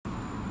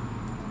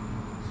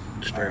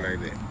Straight like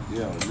that.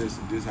 Yeah,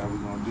 listen, this how we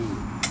gonna do it.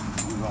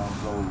 We gonna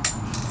go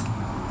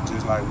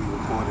just like we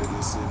recorded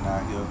this sitting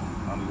out here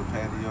under the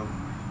patio.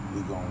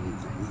 We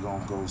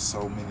gonna go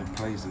so many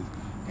places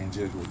and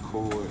just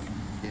record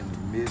in the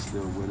midst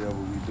of whatever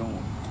we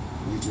doing.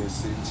 We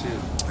just sit chilling.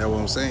 That's what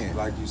I'm saying.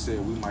 Like you said,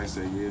 we might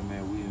say, yeah,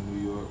 man, we in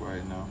New York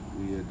right now.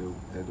 We at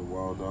the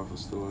Waldorf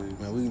Astoria.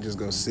 Man, we can just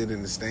go sit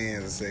in the stands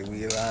and say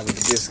we live at the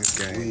Biscuits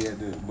game. We at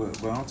the,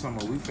 but I'm talking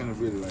about we finna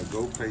really like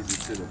go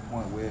crazy to the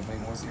point where it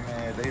make once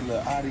man, they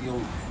look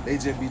audio, they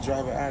just be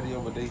driving audio,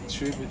 but they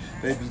tripping,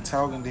 they be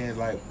talking. Then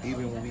like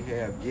even when we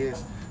have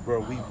guests,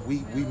 bro,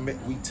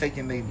 we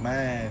taking their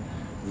mind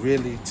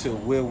really to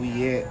where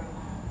we at.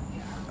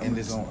 And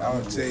I'm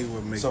gonna tell you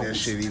what makes that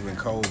shit even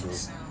colder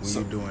when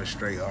you're doing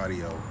straight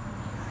audio.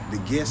 The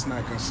guest's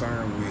not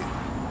concerned with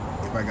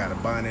if I got a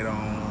bonnet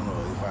on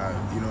or if I,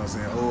 you know what I'm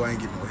saying, oh, I ain't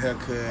getting no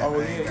haircut. Oh,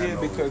 yeah,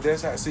 because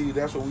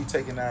that's what we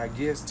taking our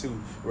guests to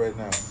right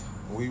now.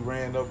 We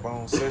ran up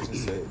on such and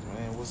such,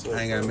 man, what's up?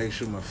 I ain't gotta make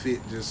sure my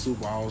fit just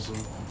super awesome.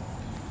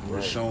 We're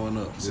right. Showing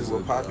up. This is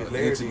with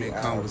popularity.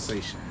 Intimate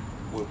conversation.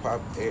 With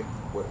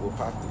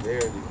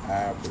popularity,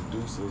 our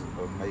producers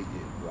will make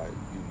it like,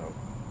 you know.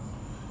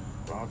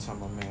 But I'm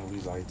talking about, man, we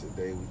like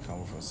today we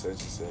coming from such and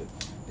such.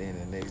 Then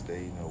the next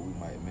day, you know, we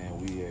might, man,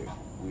 we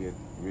at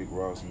Rick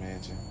Ross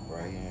Mansion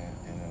right here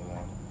in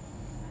Atlanta.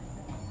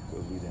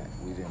 Cause we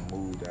didn't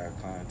move our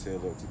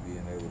clientele up to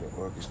being able to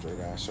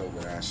orchestrate our show.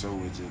 But our show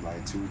was just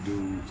like two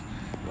dudes,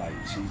 like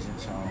Cheech and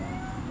Chong,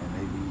 and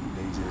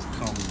they just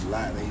come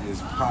live. They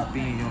just pop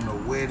in. You don't know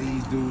where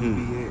these dudes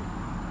be at.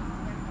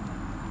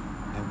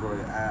 And bro,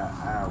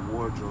 our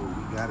wardrobe,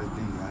 we gotta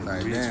think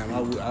like damn,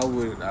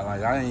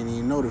 I ain't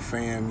even know the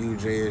FAMU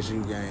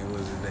JSU game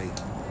was today.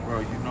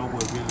 Bro, you know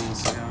what really would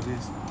sell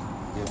this?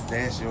 If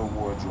that's your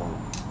wardrobe,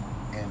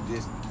 and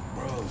this,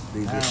 bro,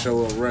 they just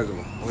show up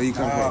regular. Where you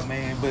come from?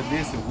 Man, but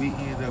listen,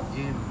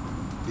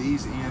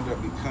 these end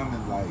up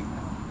becoming like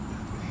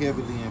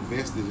heavily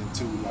invested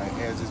into like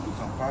as it's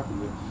become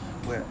popular.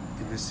 But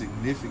the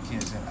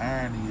significance and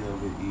irony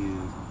of it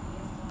is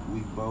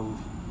we both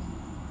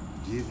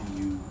giving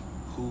you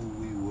who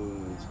we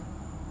was,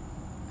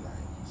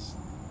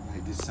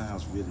 like this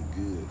sounds really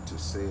good to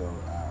sell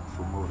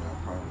promote our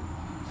product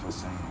for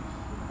saying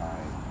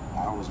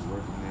I was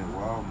working at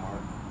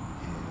Walmart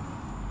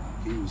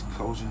and he was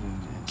coaching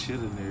and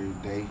chilling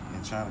every day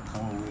and trying to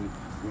come up with it.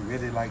 We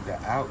really like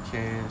the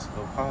outcast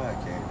of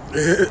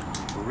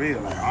podcasts. For real,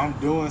 like I'm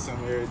doing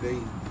something every day.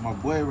 My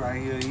boy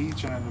right here, he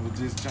trying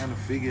to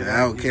figure it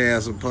out.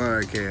 Outcast of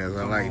podcasts,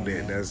 I like that.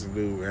 Man. That's the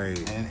dude.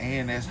 Hey,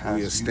 and that's how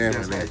you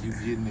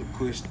getting it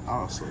pushed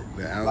also.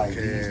 The outcast like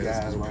these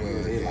guys of right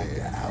here, they like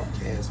the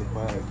outcast of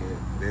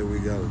podcasts. There we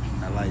go.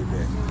 I like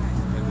that,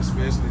 and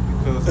especially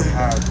because of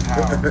how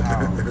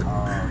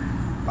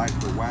like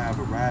the wide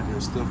variety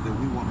of stuff that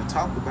we want to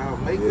talk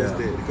about make us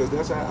that, because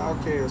that's how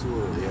Outkast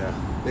was.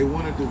 Yeah, they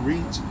wanted to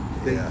reach.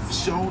 They've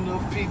shown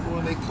enough people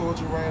and they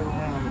culture right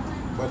around it,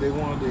 but they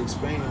wanted to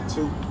expand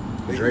too.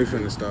 Dre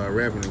finna start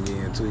rapping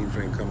again too. He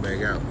finna come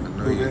back out. I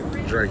know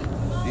you, Dre.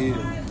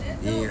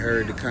 Yeah. You ain't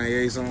heard the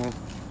Kanye song?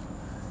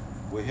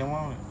 With him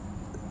on it?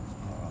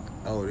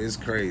 Oh, this is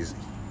crazy.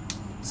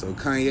 So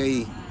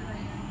Kanye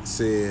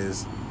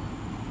says,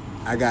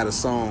 I got a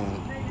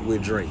song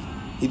with Dre.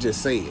 He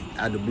just say it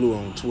out the blue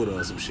on Twitter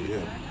or some shit.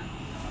 Yeah.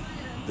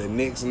 The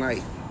next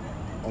night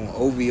on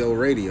OVO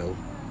radio,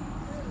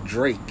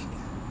 Drake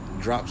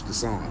drops the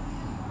song.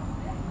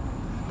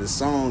 The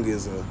song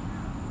is a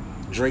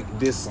Drake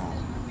diss song.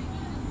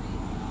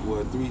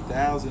 What,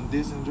 3000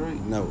 dissing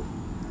Drake? No.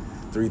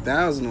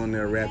 3000 on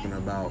there rapping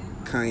about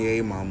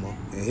Kanye mama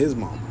and his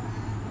mama.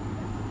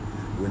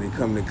 When it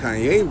come to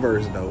Kanye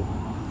verse though,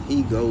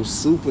 he goes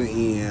super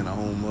in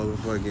on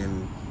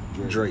motherfucking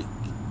Drake.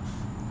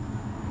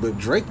 But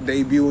Drake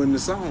debuting the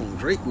song.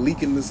 Drake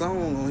leaking the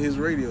song on his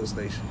radio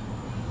station.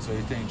 So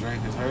you think Drake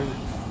has heard it?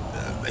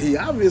 He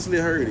obviously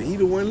heard it. He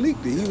the one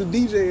leaked it. He was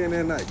DJing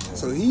that night.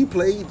 So he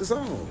played the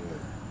song.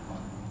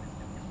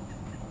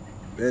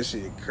 That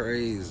shit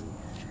crazy.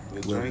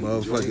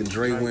 Motherfucking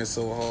Drake went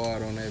so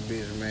hard on that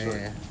bitch,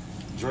 man.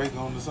 Drake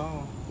on the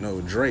song? No,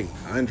 Drake.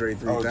 Andre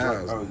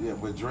 3000. Oh yeah,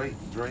 but Drake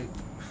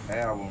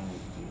album,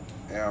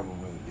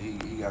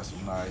 he got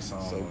some nice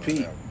songs. So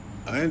Pete,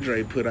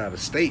 Andre put out a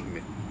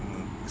statement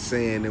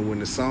saying that when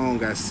the song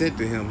got sent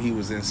to him, he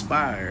was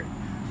inspired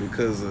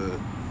because of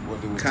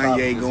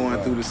Kanye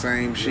going through the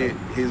same shit.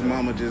 His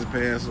mama just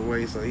passed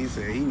away, so he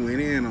said he went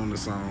in on the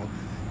song,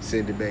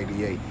 sent it back to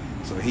Ye.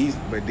 So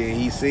but then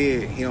he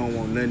said he don't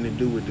want nothing to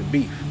do with the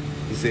beef.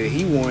 He said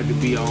he wanted to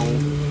be on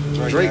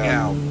Drake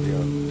album. Yeah.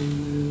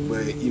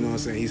 But you know what I'm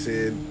saying? He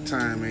said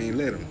time ain't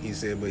let him. He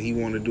said, but he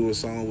want to do a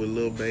song with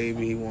Lil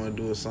Baby. He want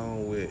to do a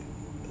song with,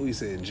 who he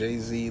said,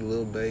 Jay-Z,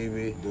 Lil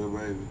Baby. Lil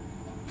Baby.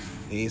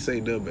 He ain't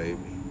say Lil Baby.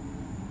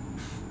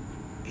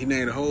 He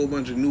named a whole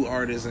bunch of new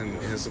artists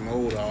and some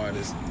old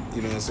artists,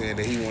 you know what I'm saying,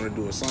 that he want to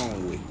do a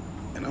song with.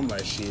 And I'm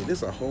like, shit,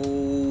 this a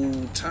whole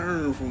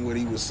turn from what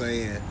he was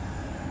saying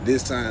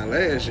this time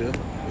last year.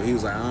 But he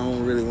was like, I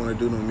don't really want to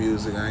do no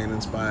music. I ain't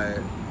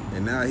inspired.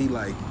 And now he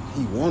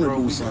want to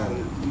do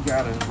something. We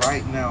gotta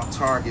right now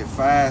target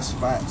 5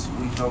 spots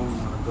we know we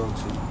want to go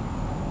to.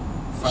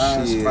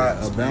 5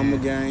 spots. Alabama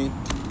game.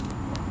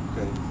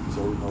 Okay,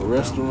 so we know a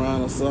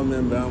restaurant or something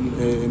in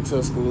Bama, in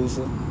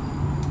Tuscaloosa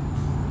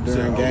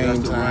during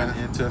game time.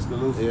 In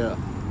Tuscaloosa. Yeah.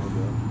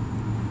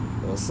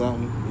 Okay. Or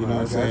something. You know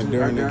what I'm saying?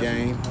 During the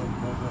game.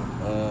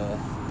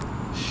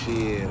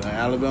 An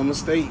Alabama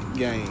State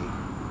game.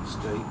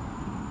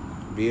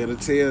 Be at a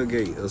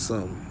tailgate or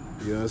something.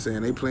 You know what I'm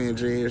saying? They playing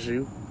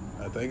JSU.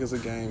 I think it's a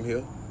game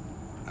here.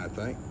 I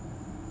think.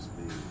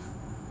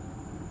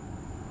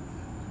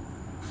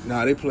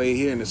 Nah, they play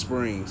here in the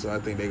spring, so I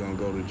think they're going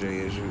to go to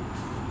JSU.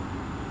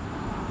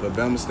 But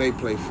Bama State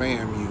play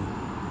FAMU.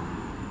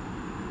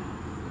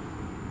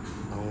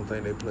 I don't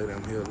think they play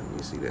them here. Let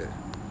me see that.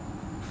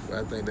 But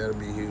I think that'll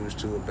be huge,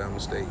 too, a Bama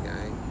State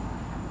game.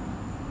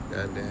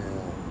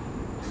 Goddamn.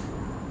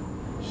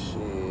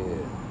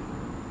 Shit.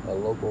 A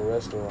local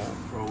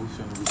restaurant. Bro, we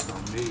finna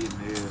become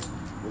millionaires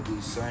with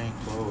these same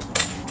clothes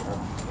on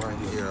right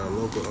here. Yeah,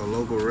 a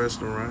local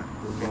restaurant.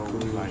 Bro,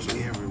 we like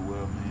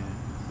everywhere, man.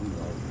 We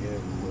like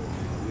everywhere,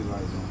 man. We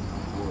like them.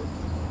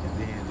 And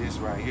then this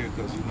right here,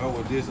 because you know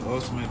what this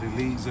ultimately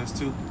leads us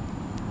to?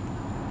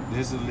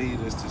 This will lead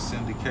us to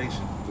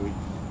syndication 3.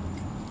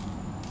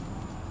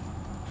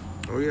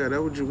 Oh, yeah,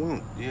 that's what you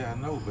want. Yeah, I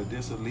know, but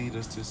this will lead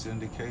us to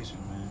syndication,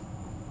 man.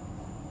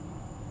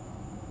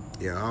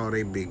 Yeah, all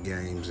they big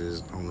games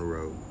is on the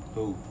road.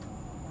 Who?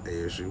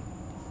 ASU.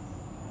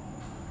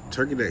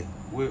 Turkey Day.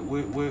 Where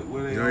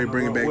they they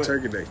bringing back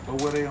Turkey Day. But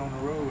where they on the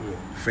road at?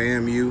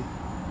 FAMU,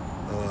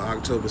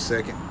 October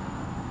 2nd.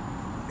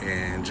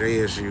 And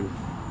JSU,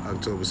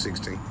 October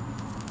 16th.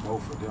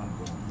 Both of them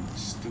gonna be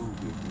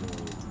stupid, bro.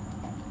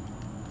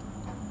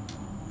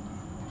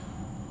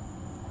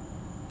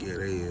 Yeah,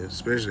 they is.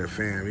 Especially at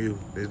FAMU.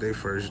 This they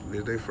first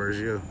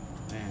year.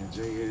 Man,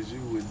 JSU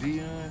with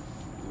Dion,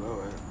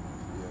 Lord.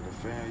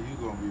 FAMU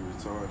gonna be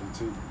retarded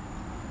too.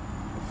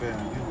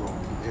 FAMU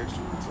gonna be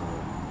extra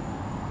retarded.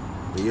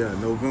 But yeah,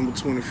 November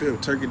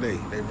 25th, Turkey Day.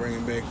 They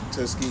bringing back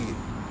Tuskegee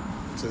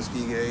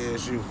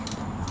ASU.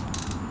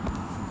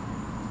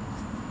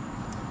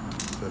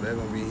 So that's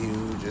gonna be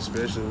huge,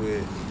 especially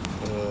with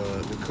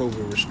the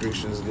COVID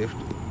restrictions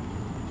lifted.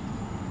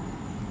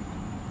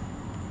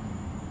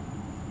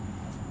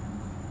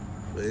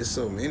 But it's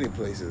so many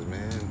places,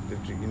 man,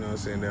 that you know what I'm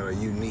saying, that are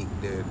unique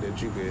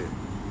that you could.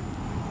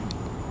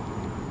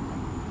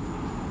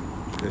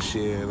 Cause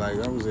shit, like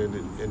I was at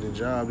the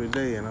job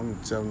today, and I'm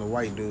telling the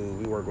white dude,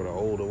 we work with an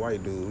older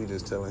white dude, we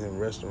just telling him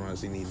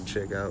restaurants he need to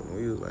check out, and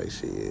we was like,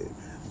 shit,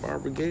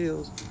 Barbara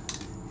Gale's.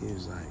 He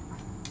was like,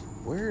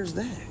 where's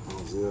that?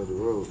 On the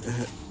road.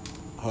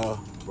 Huh?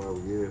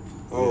 Barbara Gale.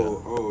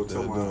 Oh,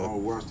 talking about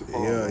watch the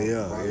park.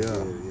 Yeah.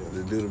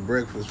 To do the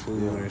breakfast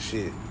food and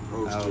shit. I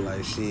was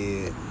like,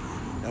 shit,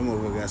 that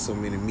motherfucker got so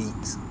many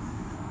meats.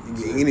 You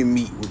get any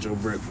meat with your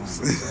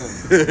breakfast.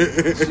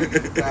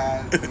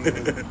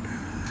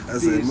 I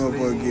said,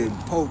 motherfucker get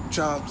pork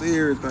chops,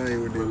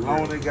 everything with it.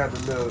 Bologna got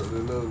the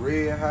little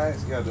red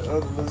hots, got the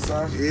other little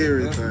sausage.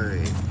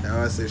 Everything.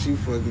 Now I said, she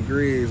fucking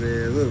Greg's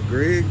ass. Look,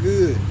 Greg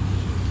good.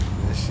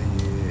 That shit.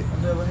 I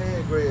never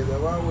had Greg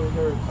though. I always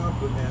heard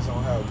compliments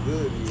on how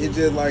good he is. It's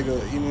just like you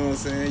know what I'm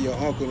saying? Your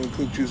uncle done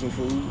cooked you some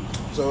food.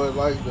 So it's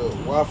like the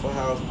Waffle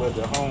House, but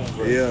the home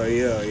version.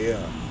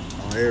 Yeah.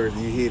 On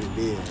everything, you hit it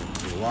there.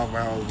 The Waffle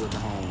House with the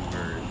home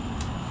version.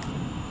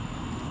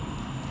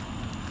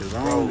 Cause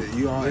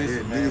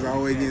niggas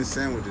always getting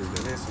sandwiches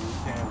though. Listen, we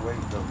can't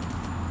wait though.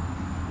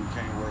 We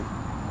can't wait.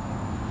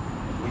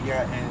 We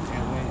got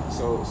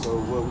so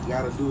what we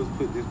gotta do is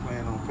put this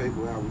plan on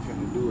paper how we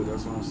finna do it.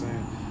 That's what I'm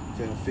saying.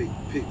 Finna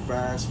pick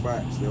 5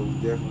 spots that we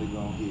definitely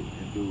gonna hit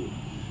and do it.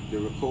 The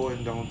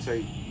recording don't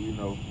take,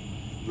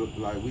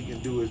 like we can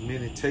do as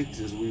many takes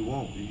as we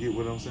want. You get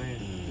what I'm saying?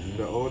 Mm-hmm.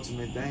 The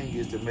ultimate thing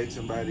is to make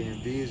somebody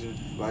envision.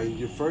 Like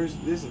your first,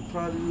 listen,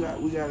 probably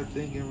we gotta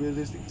think in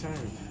realistic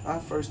terms.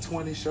 Our first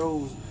 20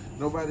 shows,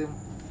 nobody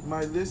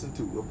might listen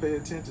to or pay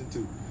attention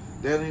to.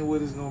 That ain't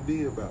what it's gonna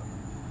be about.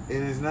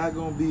 And it's not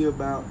gonna be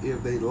about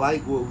if they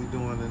like what we're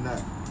doing or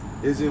not.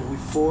 It's if we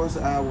force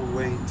our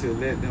way to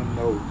let them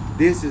know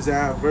this is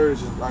our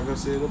version. Like I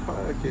said, a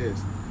podcast.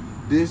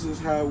 This is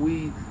how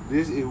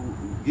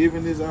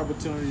given this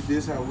opportunity,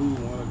 this is how we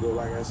want to go,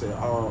 like I said,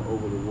 all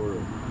over the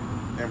world.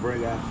 And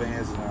bring our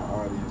fans and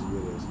our audience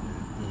with us,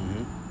 man.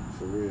 Mm-hmm.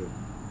 For real.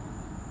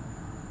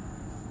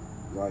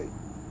 Like,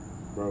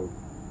 bro,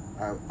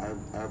 I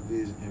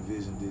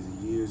envisioned this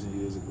years and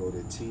years ago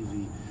that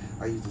TV,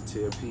 I used to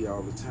tell P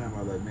all the time, I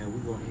was like, man,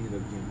 we're going to end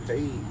up getting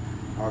paid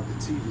off the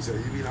TV. So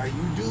you'd be like,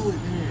 you do it,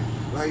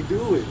 man. Like,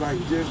 do it. Like,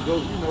 just go,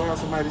 you know how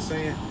somebody's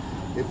saying,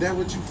 if that's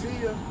what you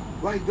feel,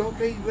 like,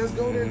 okay, let's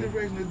go that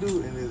direction to do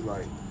it. And it's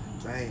like,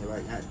 dang,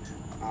 like,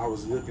 I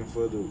was looking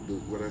for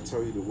what I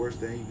told you, the worst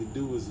thing you could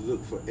do is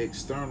look for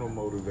external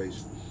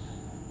motivation.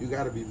 You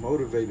got to be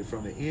motivated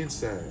from the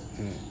inside.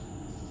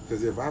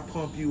 Because if I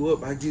pump you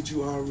up, I get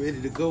you all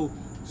ready to go.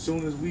 As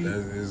soon as we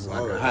it's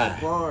like a high.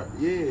 Apart,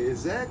 yeah,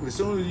 exactly. As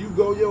soon as you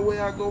go your way,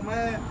 I go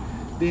mine.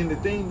 then the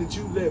thing that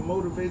you let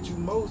motivate you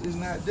most is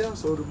not there,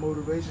 so the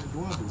motivation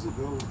dwindles, it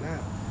goes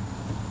down.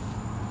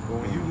 But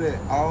when you let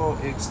all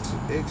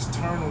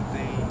external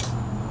things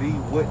be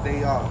what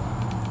they are,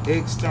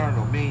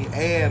 external mean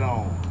add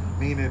on,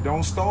 meaning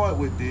don't start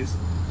with this.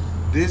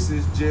 This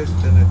is just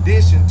an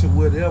addition to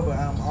whatever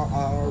I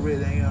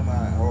already am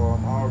or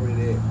I'm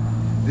already at.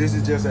 This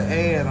is just an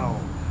add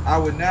on. I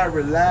would not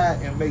rely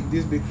and make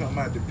this become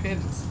my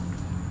dependency.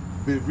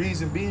 The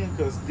reason being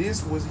because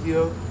this was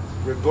here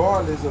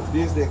regardless of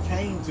this that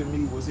came to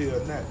me was here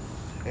or not.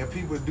 And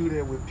people do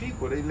that with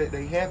people. They let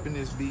their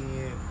happiness be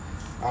in,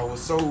 I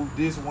was sold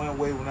this one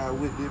way when I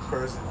was with this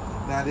person.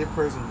 Now this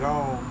person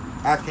gone,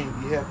 I can't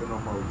be happy no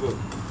more. Look.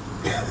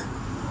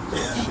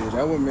 Shit,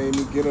 that one made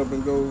me get up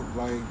and go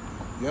like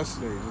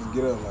yesterday. Just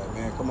get up like,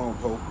 man, come on,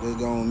 Pope. Let's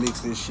go and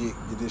mix this shit,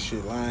 get this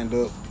shit lined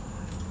up.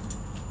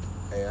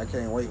 Hey, I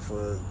can't wait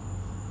for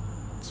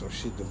some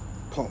shit to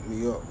pump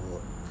me up. Boy.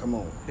 Come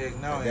on. Heck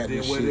no, and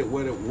then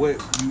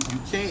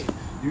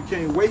you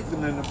can't wait for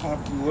nothing to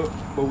pump you up,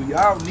 but we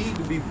all need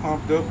to be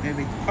pumped up, and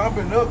the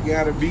pumping up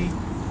gotta be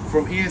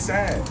from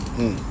inside.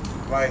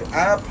 Like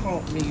I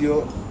pump me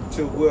up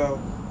to well,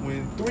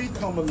 when 3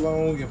 come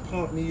along and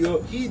pump me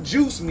up, he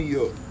juice me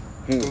up.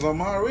 Because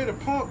I'm already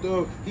pumped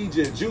up, he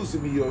just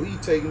juicing me up. He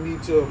taking me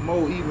to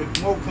even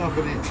more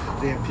confident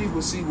than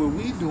people see what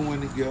we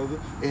doing together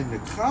and the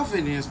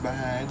confidence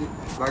behind it.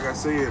 Like I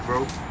said,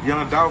 bro,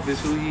 Young Dolph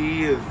is who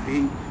he is.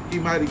 He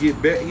might have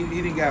get better. He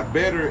didn't got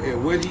better at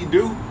what he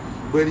do,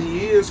 but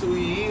he is who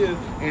he is.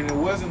 And it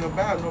wasn't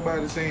about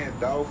nobody saying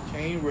Dolph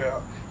can't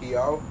rap, he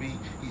offbeat,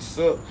 he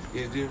suck.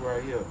 It's this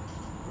right here,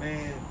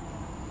 man.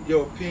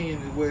 Your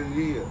opinion is what it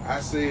is. I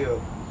sell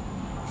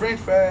French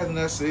fries and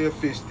I sell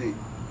fish stick.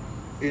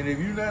 And if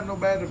you not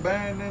nobody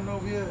buying nothing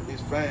over here,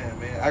 it's fine,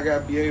 man. I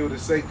gotta be able to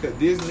say, cause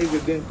this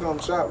nigga didn't come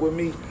shop with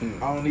me,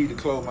 I don't need to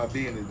close my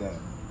business down.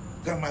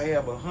 I might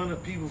have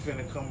 100 people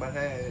finna come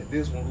behind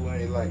this one who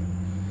ain't like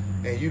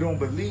me. And you don't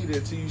believe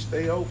that till you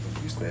stay open.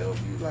 You stay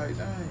open, you like,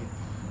 dang.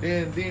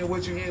 Then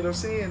what you end up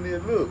seeing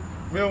is, look,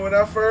 remember when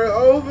I first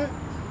opened?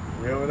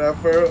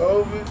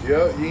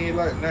 Yeah, you ain't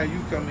like, now you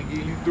come and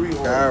give you 3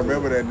 orders. I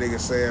remember that nigga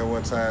saying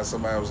one time,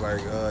 somebody was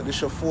like, this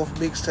your 4th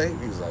mixtape?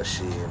 He was like,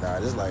 shit, nah,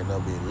 this like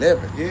number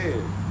 11.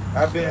 Yeah.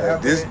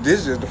 This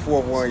is just the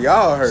 4th one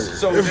y'all heard.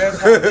 So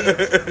that's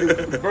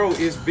how bro,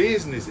 it's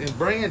business and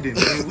branding.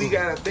 And we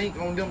gotta think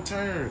on them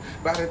terms.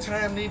 By the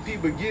time these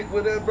people get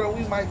with us, bro,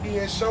 we might be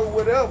at show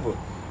whatever.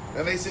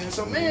 And they saying,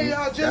 so man,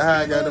 y'all just that's how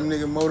I got them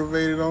niggas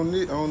motivated on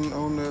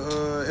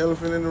the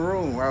Elephant in the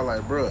Room. I was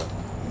like, bro,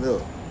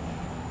 look.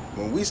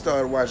 When we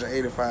started watching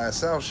 85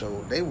 South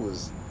Show, they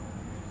was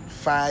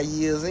 5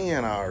 years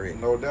in already.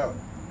 No doubt.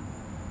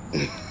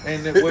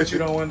 And then what you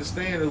don't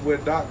understand is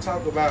what Doc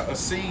talk about a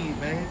seed,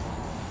 man.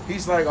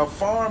 He's like a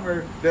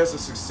farmer that's a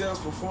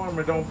successful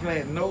farmer don't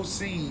plant no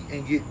seed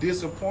and get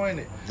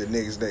disappointed the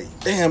next day.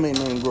 Damn, ain't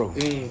nothing grow.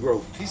 It ain't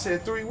grow. He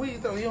said 3 weeks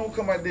though. He don't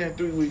come out there in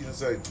 3 weeks and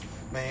say,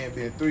 man, it's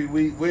been 3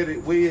 weeks. Where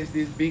is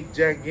this big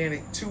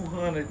gigantic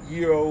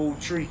 200-year-old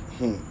tree?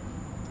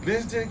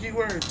 Let's just keep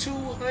working.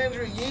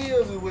 200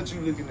 years is what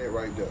you looking at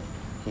right there.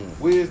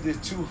 Where's this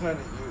 200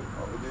 years?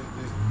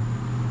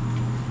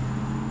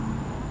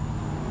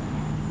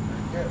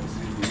 I got to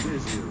see what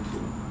this is.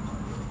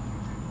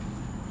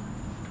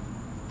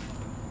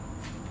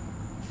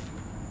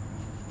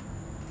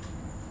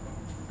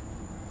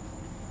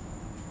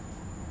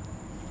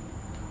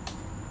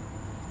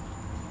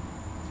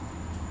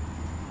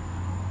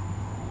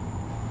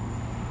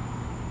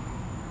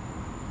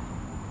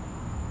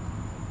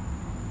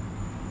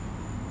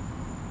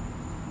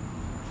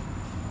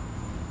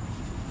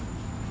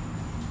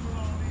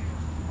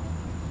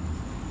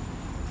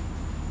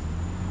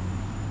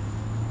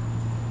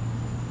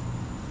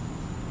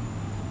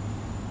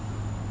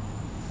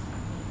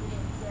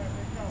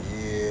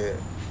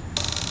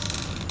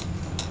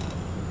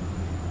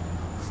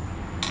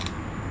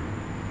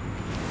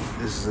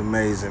 This is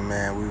amazing,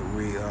 man.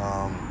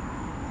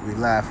 We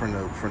live from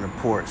the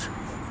porch.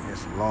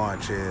 It's lawn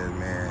chairs,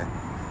 man.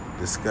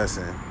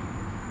 Discussing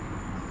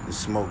the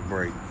smoke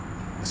break,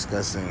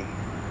 discussing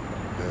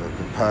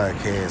the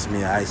podcast me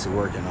and Ice are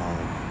working on.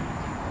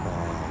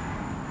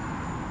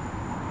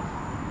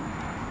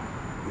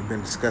 We've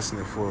been discussing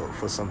it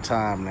for some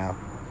time now,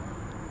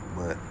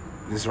 but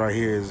this right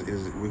here is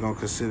we're gonna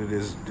consider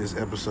this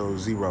episode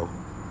 0.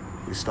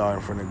 We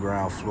starting from the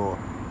ground floor.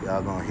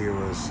 Y'all gonna hear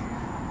us.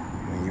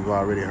 And you've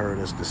already heard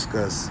us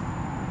discuss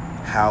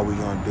how we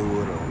gonna do it, or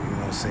you know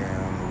what I'm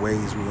saying, the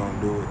ways we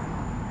gonna do it.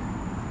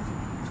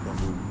 It's gonna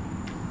be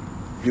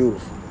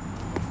beautiful.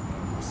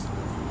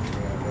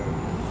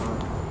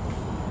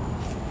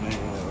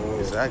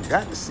 Man, I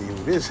got to see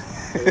what this.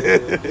 Yeah,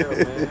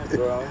 man,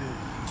 bro,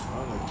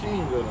 I'm the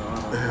king of the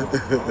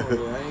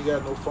honor. I ain't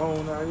got no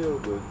phone out here,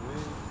 but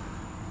man,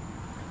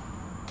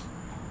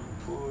 you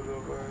pulled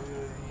up out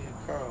here, you ain't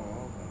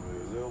call me.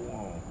 They'll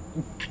want.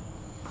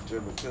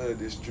 Just because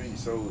this street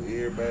so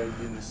everybody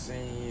getting the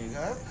scene.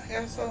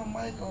 I saw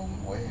Mike on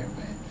where,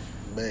 man.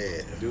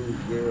 bad.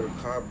 Dude, girl, the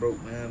car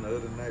broke down the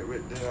other night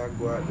right there. I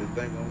go out there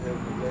think I'm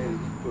helping the lady.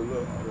 She pull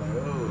up. I'm like,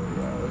 oh,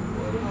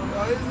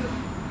 what is it?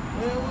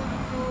 Man, what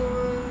you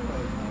doing?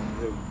 I'm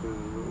helping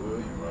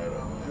you right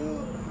over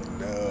here.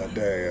 Nah,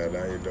 damn, I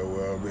ain't know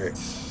where I'm at.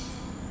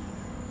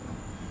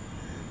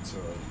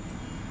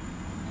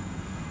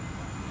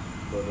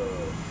 But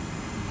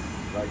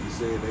like you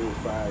said, they were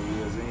 5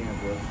 years in,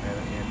 bro,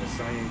 and the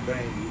same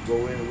thing. You go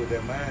in with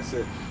that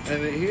mindset,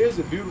 and here's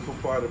the beautiful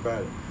part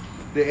about it: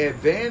 the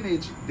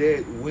advantage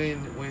that when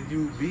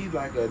you be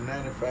like a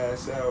 95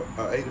 South,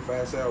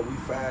 85 South, we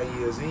 5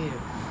 years in.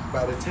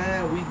 By the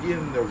time we get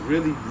in the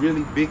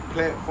really big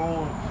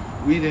platform,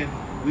 we done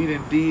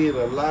did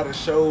a lot of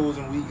shows,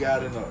 and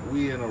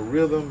we in a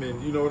rhythm,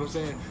 and you know what I'm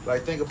saying.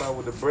 Like think about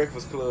what the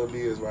Breakfast Club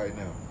is right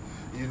now.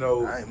 You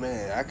know,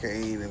 man, I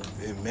can't even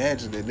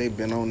imagine that they've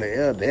been on the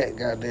air that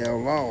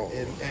goddamn long.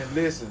 And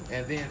listen,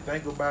 and then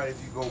think about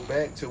if you go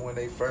back to when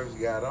they first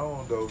got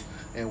on though,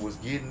 and was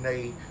getting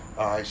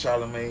all right,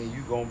 Charlamagne,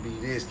 you gonna be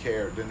this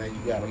character now. You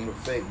gotta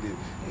perfect it.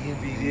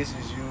 Envy, this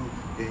is you,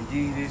 and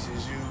Yee, this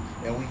is you,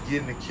 and we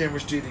getting the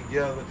chemistry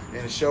together,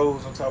 and the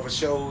shows on top of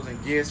shows,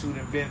 and guess who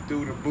done been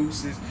through the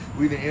Booses?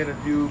 We done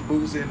interviewed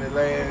Boosie in the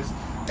last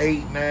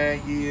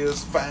 8-9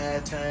 years,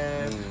 5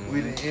 times.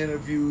 We done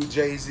interviewed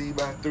Jay-Z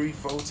about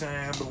 3-4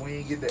 times, but we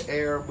ain't get the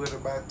air but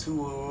about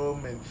 2 of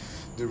them, and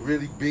the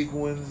really big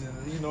ones,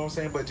 and you know what I'm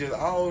saying. But just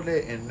all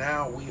that, and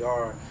now we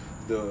are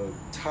the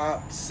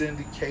top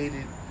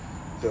syndicated,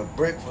 the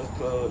Breakfast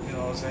Club. You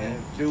know what I'm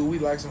saying, dude? We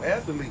like some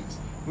athletes.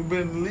 We've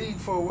been in the league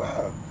for a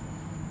while.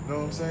 You know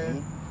what I'm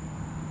saying?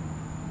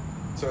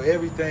 So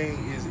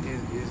everything is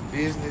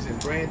business and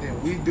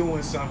branding. We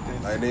doing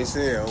something. Like they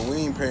said, we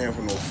ain't paying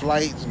for no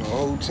flights, no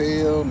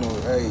hotel, no.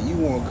 Hey, you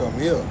want to come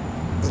here?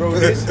 Bro,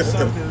 this is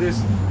something.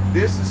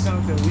 This is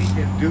something we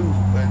can do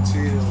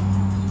until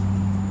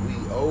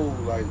we old.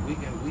 Like we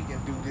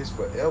can do this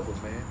forever,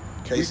 man.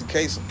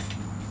 Case.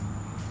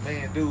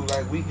 Man, dude,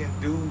 like we can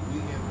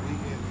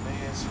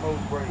man, smoke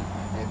break.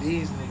 And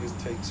these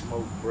niggas take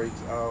smoke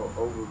breaks all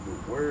over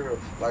the world.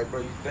 Like, bro,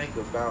 you think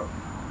about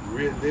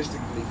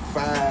realistically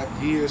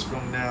 5 years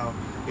from now,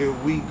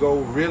 if we go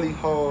really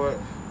hard,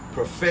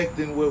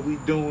 perfecting what we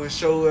doing,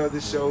 show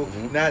other show,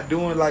 not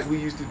doing like we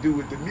used to do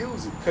with the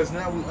music. Because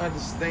now we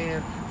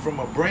understand from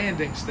a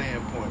branding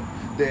standpoint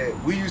that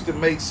we used to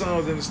make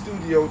songs in the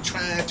studio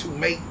trying to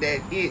make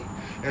that hit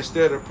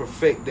instead of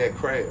perfect that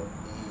craft.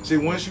 See,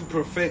 once you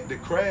perfect the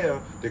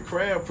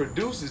craft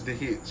produces the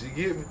hits. You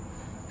get me?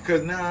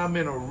 Because now I'm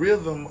in a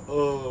rhythm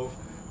of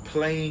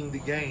playing the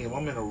game.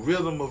 I'm in a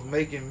rhythm of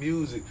making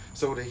music.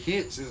 So the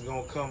hits is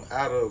going to come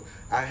out of,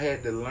 I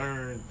had to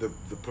learn the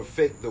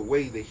perfect the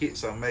way the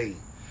hits are made.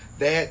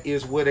 That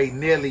is what a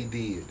Nelly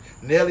did.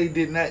 Nelly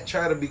did not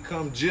try to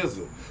become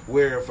Jizza,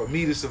 where for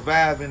me to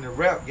survive in the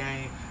rap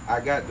game, I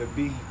got to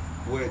be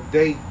what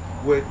the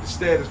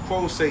status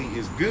quo say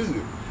is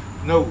good.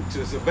 No,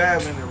 to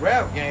survive in the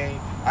rap game,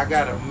 I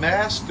got to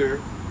master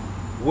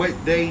what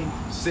they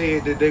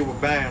said that they were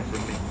buying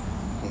from me.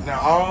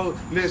 Now,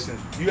 listen,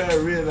 you gotta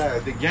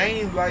realize the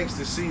game likes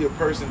to see a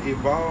person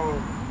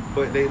evolve,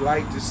 but they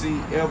like to see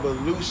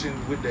evolution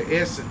with the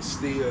essence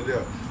still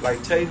there.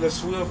 Like Taylor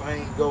Swift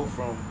ain't go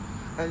from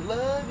I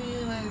love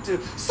you like to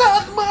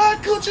suck my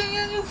coochie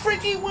and you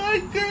freaky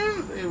white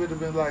girl. They would have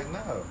been like,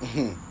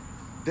 no,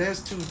 that's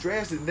too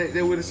drastic.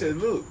 They would have said,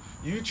 look,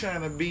 you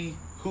trying to be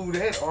who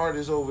that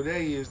artist over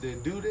there is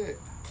that do that.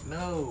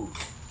 No,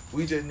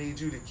 we just need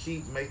you to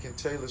keep making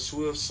Taylor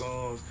Swift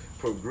songs,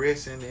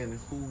 progressing in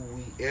who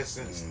we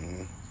essence,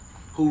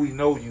 who we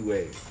know you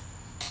as.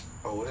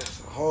 Oh,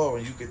 that's hard.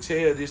 And you can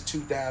tell this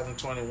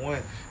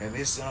 2021 and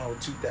this song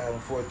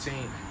 2014,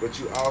 but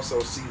you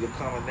also see the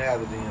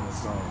commonality in the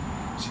song.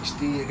 She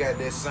still got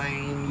that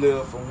same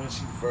love from when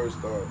she first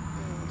started.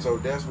 So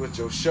that's what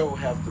your show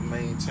have to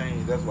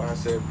maintain. That's why I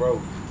said,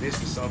 bro,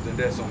 this is something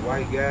that some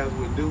white guys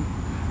would do.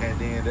 And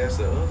then that's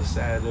the other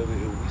side of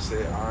it. If we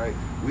say, all right,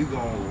 we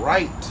gonna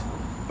write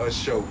a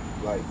show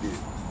like this.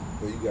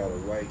 Where you got a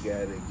white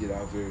guy that get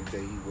off every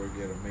day, he work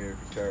at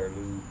American Tire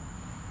Lube.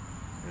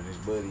 And his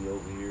buddy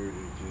over here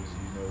that just,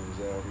 is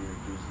out here,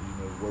 just,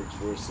 works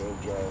for himself,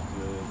 drives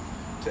the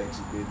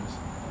taxi business.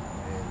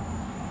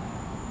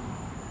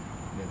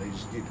 And then they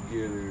just get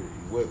together.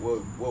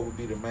 What would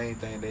be the main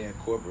thing they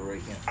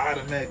incorporate and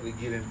automatically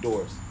get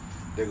endorsed?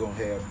 They're gonna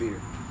have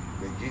beer.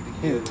 They get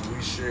together and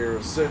we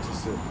share such and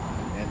such.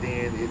 And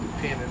then it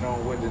depending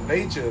on what the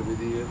nature of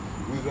it is,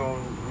 we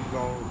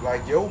gonna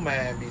like your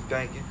mind be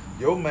thinking.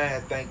 Your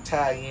mind think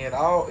tie in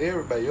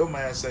everybody. Your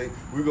mind say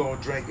we're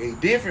gonna drink a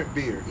different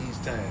beer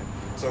each time.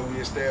 So we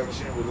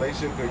establishing a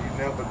relationship because you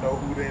never know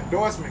who the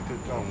endorsement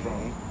could come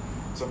from.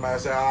 Somebody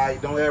say, all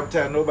right, don't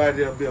advertise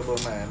nobody else beer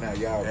but mine. Now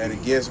y'all. And the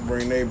guests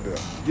bring their beer.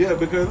 Yeah,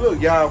 because look,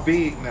 y'all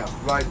big now.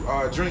 Like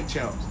Drink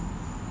Champs.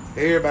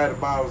 Everybody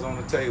bottles on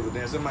the table.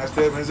 Then somebody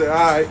step in and say, all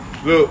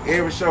right, look,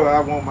 every show I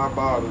want my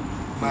bottle,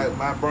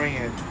 my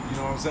brand, you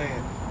know what I'm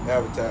saying?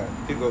 Advertise.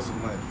 Here goes some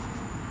money.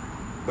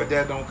 But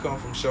that don't come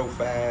from show 5,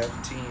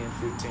 10,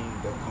 15.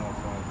 That come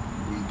from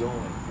we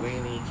doing. We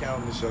ain't even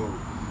counting the shows.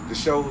 the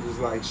shows is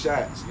like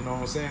shots. You know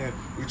what I'm saying?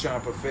 We trying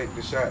to perfect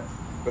the shot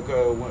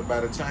because by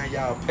the time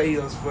y'all pay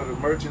us for the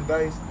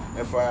merchandise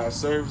and for our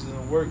services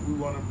and work, we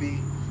want to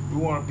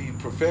be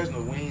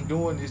professional. We ain't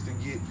doing this to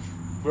get,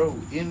 bro.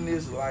 In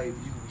this life,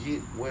 you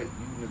get what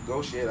you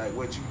negotiate, like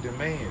what you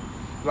demand.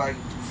 Like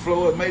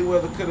Floyd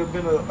Mayweather could have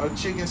been a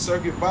chicken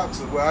circuit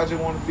boxer. Well, I just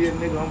want to be a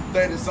nigga. I'm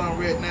 30-something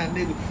right now,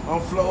 nigga.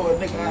 I'm Floyd,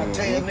 nigga. I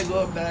tear a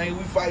nigga up down here.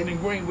 We fighting in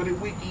Greenwood this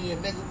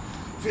weekend, nigga.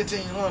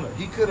 1,500.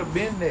 He could have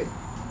been that.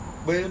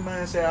 But his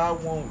man said, I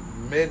want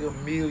mega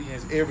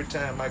millions every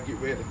time I get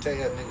ready to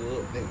tear a nigga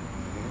up, nigga.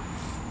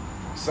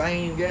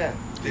 Same guy.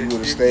 He would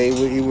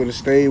have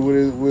stayed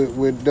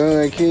with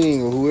Don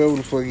King or whoever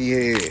the fuck he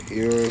had.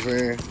 You know what I'm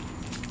saying?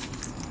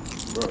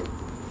 Bro.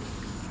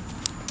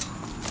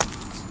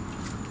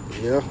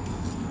 Yeah.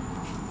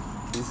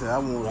 He said, I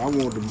want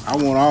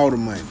all the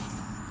money.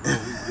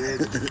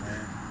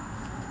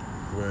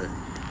 But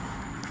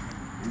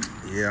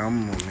yeah,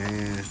 I'm a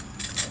man.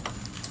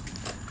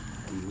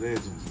 We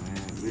legends, man.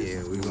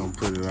 Yeah, we gonna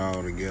put it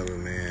all together,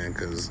 man.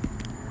 Cause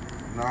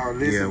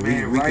listen,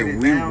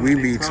 man, we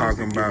be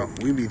talking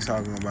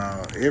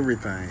about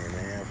everything,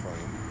 man.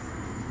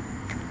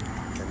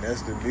 And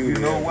that's the beauty. You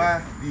know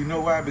why? You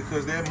know why?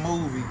 Because that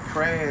movie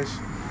Crash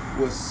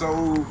was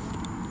so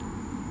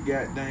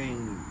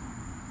goddamn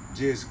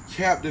just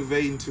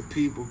captivating to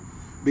people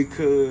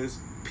because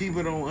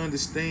people don't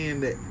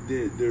understand that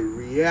the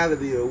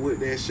reality of what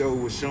that show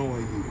was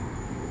showing you.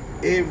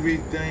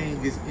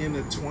 Everything is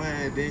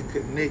intertwined and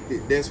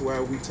connected. That's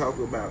why we talk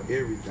about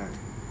everything.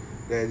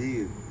 That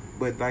is.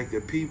 But like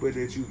the people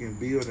that you can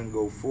build and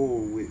go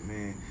forward with,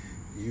 man,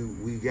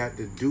 we got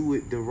to do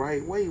it the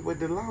right way. But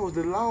the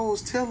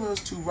laws tell us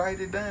to write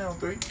it down,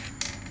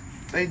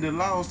 the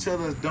laws tell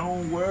us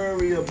don't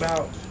worry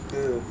about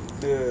the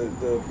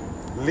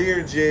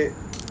Learjet,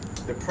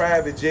 the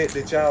private jet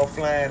that y'all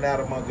flying out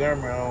of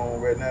Montgomery on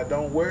right now.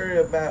 Don't worry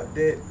about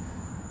that.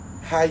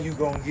 How you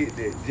gonna get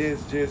that?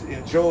 Just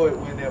enjoy it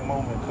when that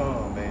moment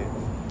comes, man.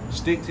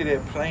 Stick to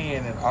that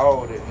plan and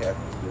all that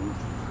happens, dude.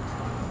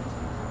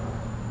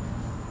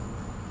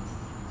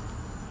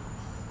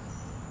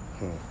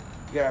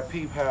 You gotta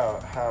peep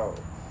how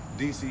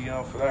DC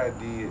Young Fly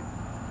did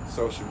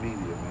social media,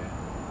 man.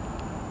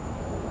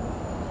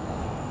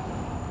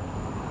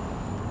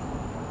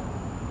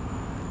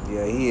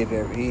 Yeah, he hit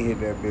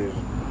that bitch.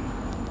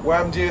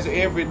 Well, I'm just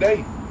every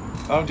day.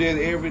 I'm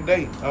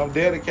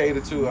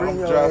dedicated to it. Bring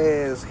your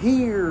ass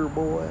here,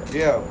 boy.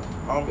 Yeah,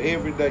 I'm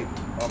every day.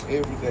 I'm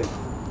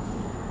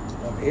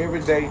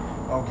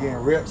getting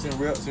reps and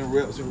reps and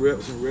reps and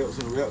reps and reps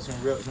and reps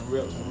and reps and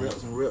reps and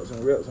reps and reps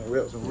and reps and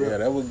reps and reps. Yeah,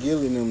 that's what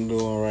Gilly and them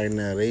doing right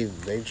now.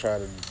 They try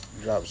to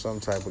drop some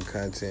type of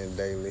content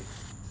daily.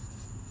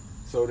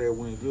 So that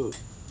when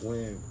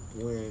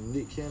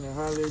Nick Cannon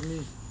hollered at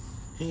me,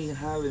 he ain't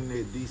hollering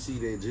at DC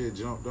that just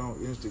jumped on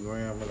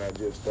Instagram and I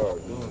just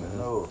started doing it.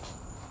 No.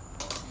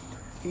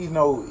 He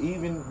know,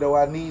 even though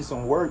I need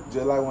some work,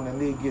 just like when a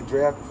nigga get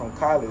drafted from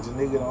college, a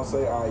nigga don't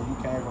say, all right, you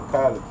came from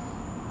college.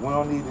 We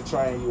don't need to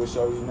train you or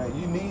show you nothing.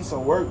 You need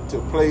some work to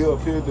play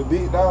up here the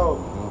big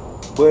dog,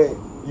 but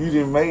you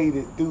done made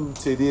it through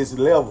to this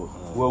level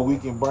where we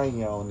can bring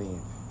you on in.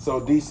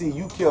 So DC,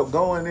 you kept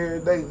going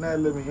every day. Now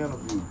let me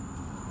interview you.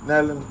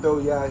 Now let me throw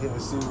you out here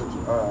and see what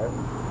you, all right.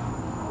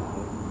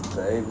 So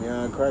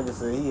Avion Cracker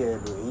said he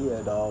had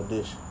the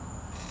audition.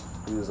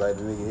 He was like,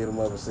 the nigga hit him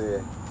up and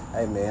said,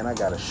 hey man, I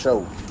got a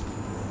show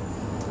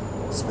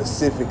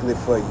specifically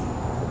for you.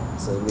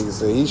 So the nigga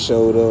said he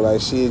showed up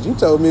like, shit, you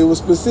told me it was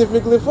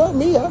specifically for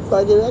me. I'm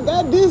thinking, I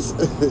got this. He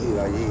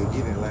like, yeah,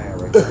 get in line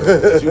right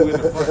there. You in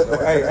the front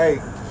door. Hey,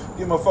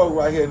 get my folk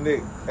right here,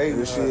 Nick. Hey,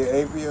 shit,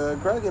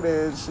 Avion Cracker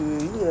there,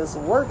 shit, he had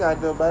some work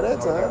out there by that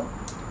time.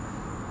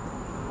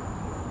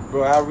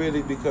 Bro, I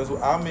really, because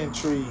I'm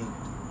intrigued.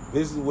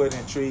 This is what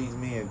intrigues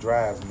me and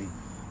drives me.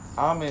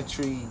 I'm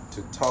intrigued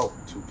to talk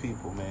to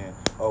people, man,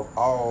 of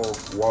all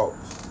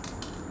walks.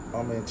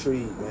 I'm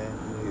intrigued, man.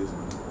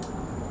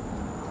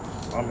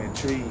 I'm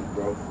intrigued,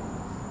 bro.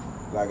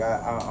 Like,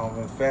 I'm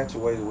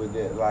infatuated with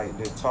that. Like,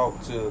 to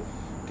talk to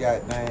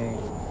goddamn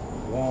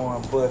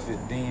Warren Buffett,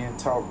 then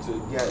talk to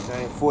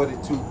goddamn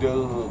 42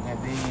 Doug, and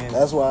then...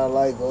 That's why I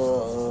like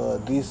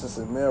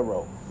Decency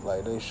Mero.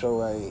 Like, they show,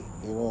 like,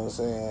 you know what I'm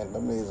saying?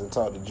 Them niggas will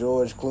talk to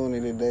George Clooney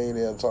today.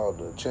 They'll talk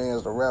to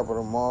Chance the Rapper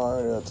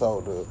tomorrow. They'll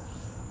talk to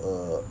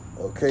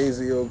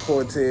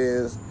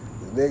Ocasio-Cortez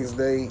the next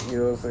day. You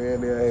know what I'm saying?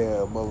 They'll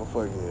have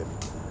motherfucking,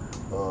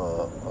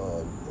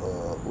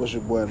 what's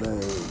your boy name?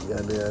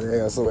 Goddamn, they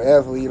have some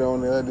athlete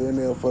on there. Then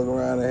they'll fuck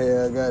around and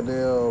have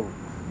goddamn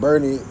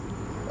Bernie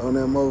on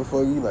that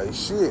motherfucker. You like,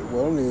 shit,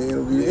 well, I don't need to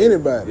interview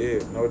anybody.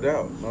 Yeah, no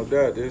doubt.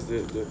 This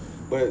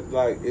But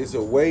like, it's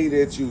a way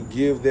that you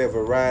give that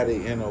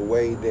variety in a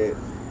way that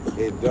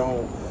it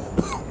don't.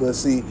 But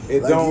see,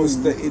 it like don't.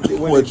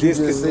 What you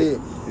just said,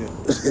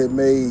 it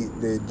made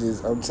that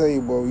just. I'm telling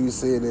you, boy, when you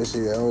said that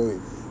shit,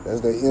 that's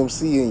the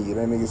MC in you.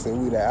 That nigga said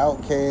we the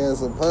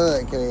outcasts of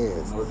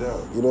podcasts. No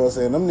doubt. You know what I'm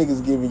saying? Them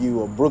niggas giving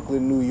you a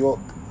Brooklyn, New York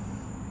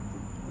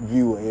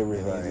view of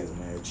everything.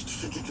 Man,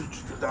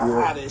 the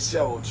hottest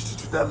show,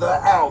 the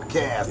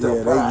Outcast, the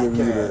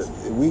podcast.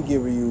 We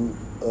giving you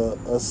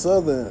a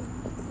southern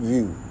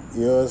view.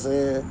 You know what I'm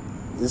saying?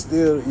 It's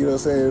still, you know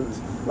what I'm saying?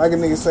 Like a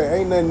nigga say,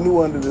 ain't nothing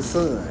new under the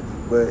sun,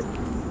 but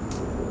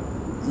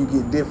you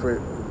get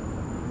different.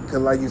 Cause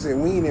like you said,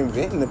 we ain't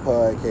inventing the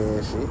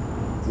podcast shit.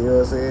 You know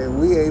what I'm saying?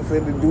 We ain't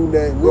finna do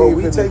that. Bro,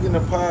 we taking the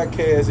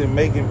podcast and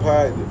making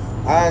podcast.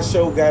 Our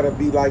show gotta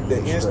be like the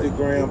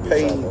Instagram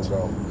page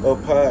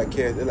of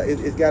podcast.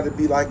 It's gotta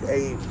be like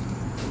a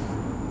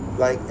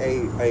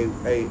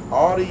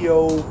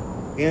audio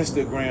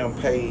Instagram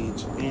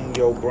page in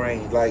your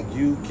brain. Like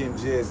you can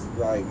just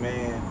like,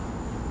 man,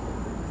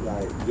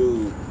 like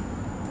dude.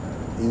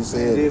 You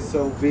said it's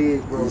so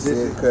big, bro. This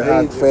is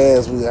how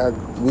fast we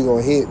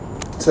gonna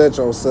touch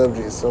on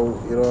subjects. So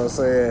you know what I'm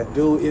saying,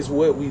 dude. It's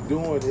what we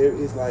doing.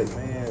 It's like,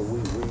 man, we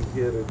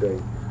here today.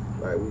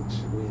 Like we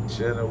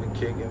chilling, we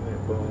kicking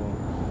it, boom,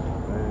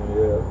 man.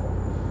 Yeah,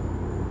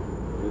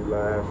 we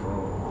live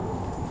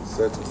from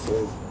such and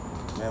such.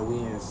 Man,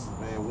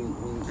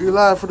 we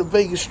live from the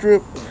Vegas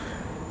Strip.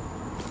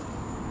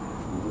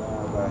 We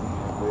live out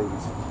here in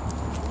Vegas.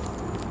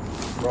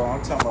 Bro,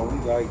 I'm talking about we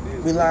like this.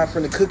 We live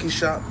from the cookie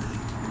shop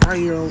right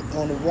here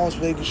on the Las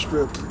Vegas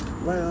Strip,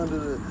 right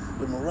under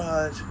the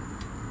Mirage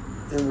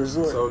and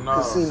Resort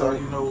Casino. So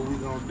you know what we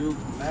gonna do?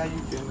 Now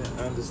you can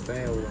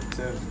understand what I'm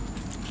telling you.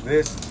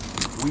 Listen,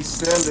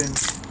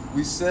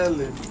 we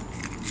selling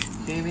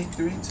Henny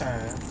 3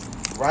 times.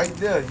 Right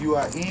there, you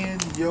are in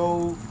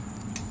your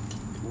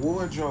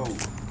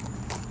wardrobe.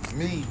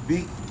 Me,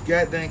 big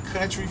goddamn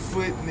country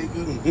foot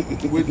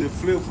nigga with the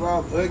flip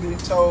flop, ugly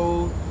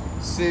toes,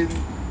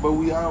 sitting. But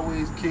we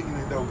always kicking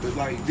it though. But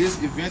like this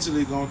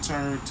eventually gonna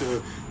turn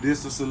to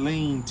this a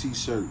Celine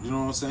t-shirt. You know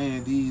what I'm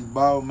saying? These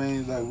ball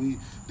mans like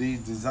these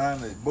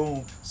designer,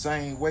 boom,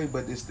 same way,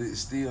 but it's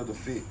still the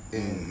fit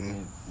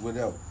and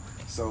whatever.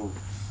 So,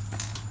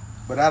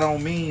 but I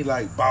don't mean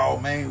like ball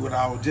man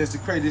without just the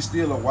crate. It's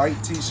still a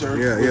white t-shirt.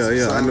 Yeah.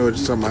 I know what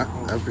you're talking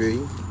about. I feel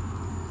you.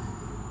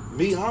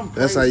 Me, I'm crazy.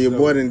 That's how your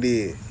boy done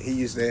did. He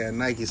used to have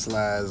Nike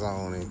slides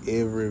on in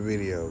every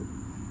video.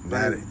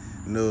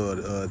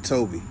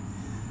 Toby.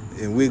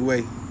 In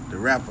Wigway, the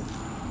rapper.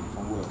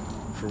 From where?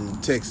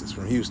 From Texas,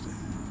 from Houston.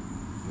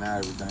 Now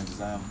everything's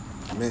designer.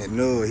 Man,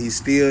 no, he's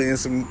still in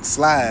some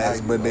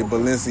slides, Nike, but they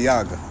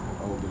Balenciaga.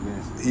 Oh,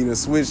 Balenciaga. He done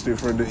switched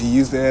it he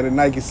used to have the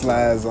Nike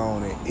slides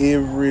on in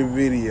every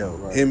video.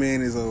 Right. Him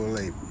and his old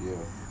lady. Yeah.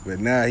 But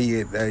now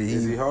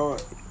is he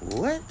hard?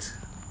 What?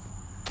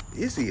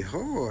 Is he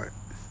hard?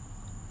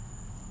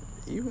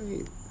 You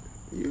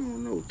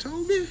don't know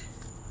Toby?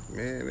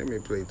 Man, let me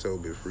play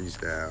Toby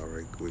freestyle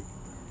right quick.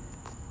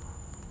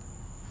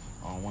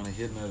 I don't want to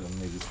hit none of them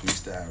niggas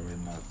freestyle right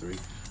now, 3.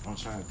 I'm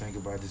trying to think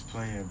about this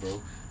plan,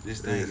 bro. This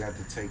thing got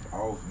to take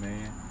off,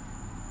 man.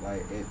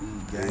 Like at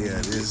these games. Yeah,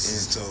 this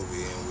is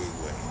Toby and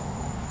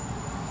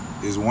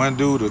Wigway. Is one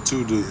dude or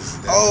 2 dudes?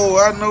 Oh,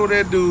 I know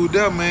that dude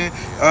there, man.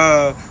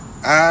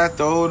 I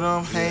throw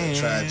them hands.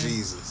 Try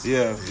Jesus.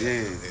 Yeah.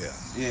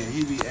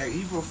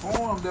 He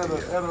performed at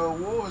an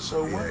award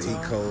show one time.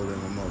 Yeah, he cold in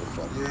a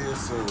motherfucker. Yeah,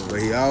 sir. But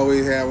he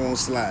always have on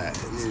slides.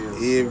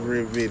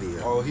 Every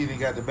video. Oh, he didn't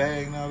got the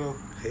bag now though?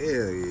 Hell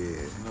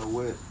yeah. You know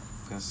what?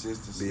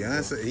 Consistency.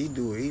 Beyonce, he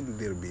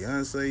did a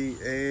Beyonce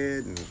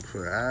ad and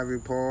for Ivy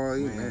Park.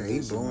 Man, he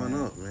blowing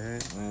up,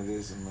 man. Man,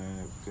 listen,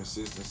 man.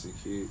 Consistency,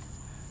 kid.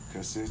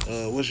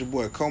 Consistency. What's your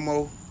boy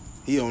Como?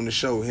 He on the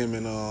show. Him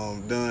and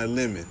Don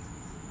Lemon.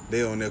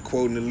 They on there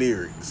quoting the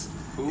lyrics.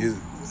 Who?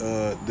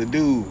 The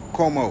dude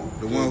Como,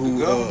 the one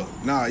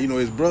who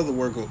his brother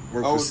work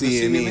for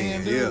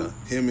CNN. Dude? Yeah,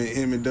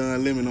 him and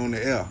Don Lemon on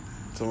the air.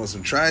 So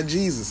some try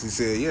Jesus. He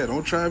said, yeah,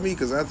 don't try me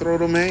because I throw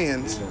them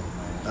hands. Yeah,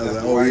 I was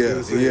like, oh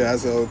yeah. I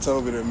said, oh,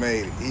 Toby done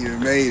made it. He done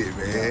made it,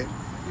 man.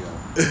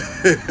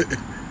 Yeah.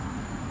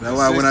 That's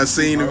why when I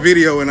seen the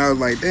video and I was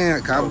like,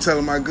 damn, I'm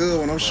telling my girl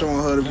when I'm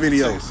showing her the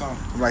video,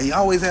 I'm like, he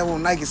always have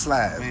on Nike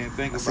slides. Man,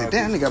 I said,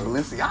 damn, nigga got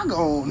Balenciaga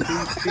on.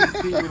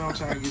 People don't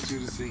try to get you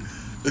to see.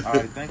 All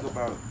right, think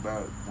about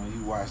when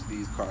you watch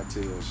these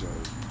cartel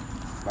shows,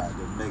 like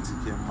the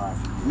Mexican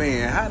mafia.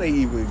 Man, how they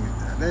even,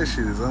 that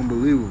shit is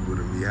unbelievable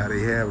to me, how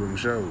they have them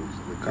shows,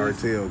 the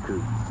cartel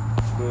crew.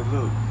 But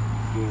look,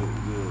 the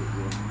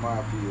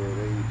mafia,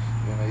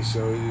 when they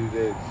show you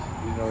that,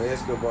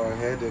 Escobar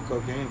had the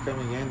cocaine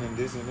coming in and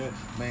this and that,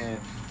 man,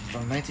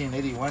 from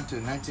 1981 to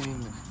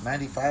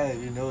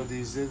 1995,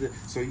 these,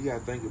 so you got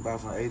to think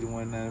about from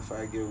 81 to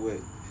 95, get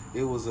what?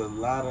 It was a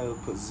lot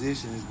of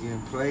positions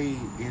getting played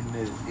in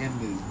the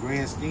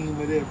grand scheme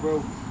of that,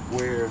 bro,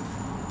 where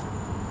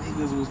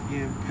niggas was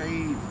getting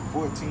paid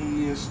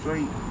 14 years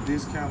straight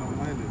this kind of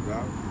money,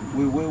 bro.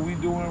 With what we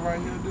doing right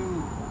here,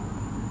 dude.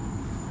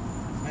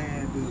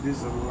 Man, dude,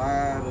 there's a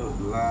lot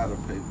of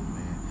paper,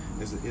 man.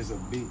 It's a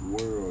big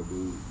world,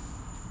 dude.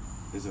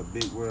 It's a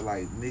big world.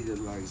 Like niggas,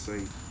 like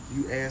say,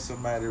 you ask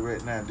somebody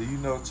right now, do you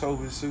know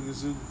Toby Sugar?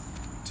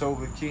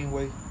 Toby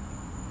Kingway?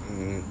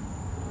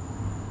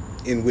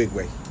 In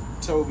Wigway.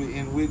 Toby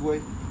in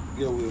Wigway?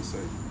 Yo, we'll say,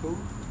 who?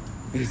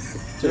 You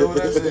know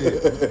what I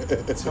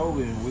said?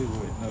 Toby and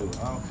Whitworth.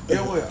 No.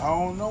 Yeah, what? I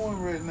don't know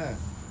him right now.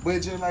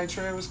 But just like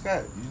Travis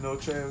Scott. You know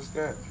Travis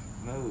Scott?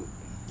 No.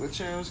 But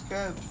Travis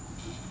Scott.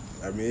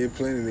 I mean, there's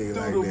plenty of niggas like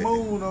that. Through the moon,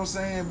 you know what I'm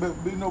saying? But,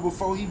 you know,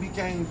 before he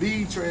became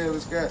the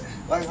Travis Scott,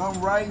 like,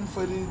 I'm writing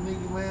for this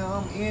nigga, man.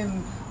 I'm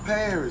in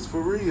Paris, for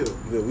real.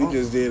 Yeah, we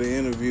just did an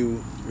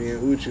interview, me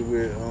and Uchi,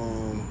 with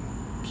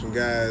some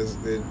guys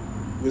that,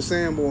 with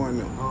Sambo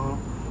and them.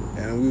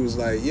 And we was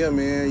like, yeah,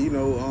 man, you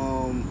know,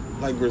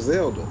 like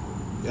Griselda.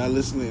 Y'all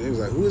listening? It was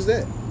like, who is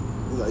that?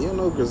 He was like, you don't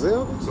know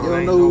Griselda? So you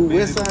don't know who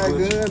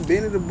Westside Gun,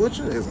 Benny the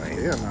Butcher? It's like,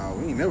 hell no,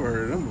 we ain't never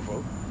heard of them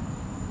before.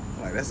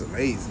 Like, that's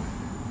amazing.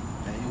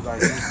 Like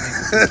these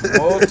niggas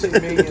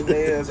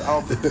multi-millionaires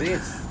off of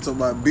this. Talking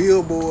about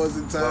billboards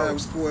in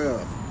Times Square.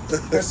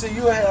 But see,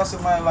 you have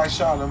somebody like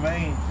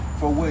Charlamagne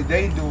for what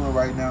they doing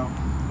right now.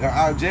 Their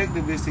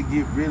objective is to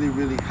get really,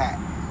 really hot.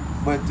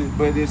 But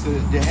it's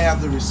to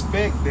have the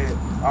respect that,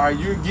 all right,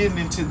 you're getting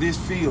into this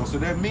field. So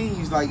that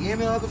means, like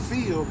any other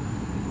field,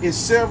 it's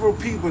several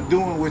people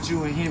doing what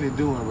you and Henny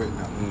doing right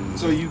now. Mm-hmm.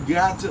 So you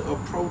got to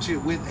approach it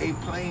with a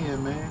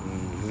plan, man.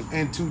 Mm-hmm.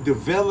 And to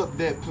develop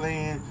that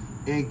plan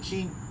and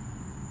keep,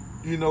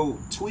 you know,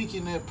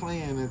 tweaking that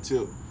plan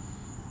until,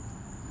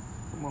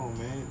 come on,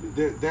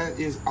 man. That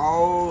is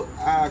all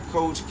our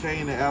coach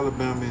came to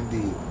Alabama and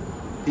did.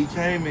 He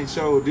came and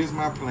showed, this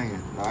my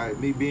plan. All right,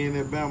 me being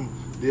at Alabama,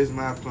 this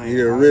my plan.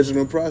 The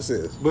original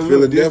process. But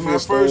Philadelphia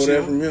stole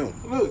that from him.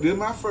 Look, this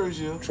my first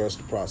year. Trust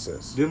the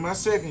process. This my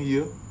second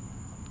year.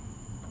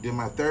 Then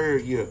my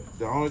third year.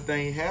 The only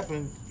thing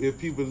happened, if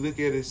people look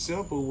at it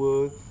simple,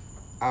 was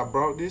I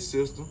brought this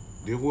system.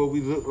 This what we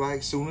look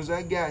like soon as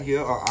I got here.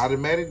 An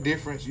automatic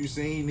difference. You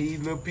seen these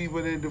little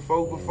people that the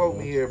folk before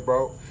me here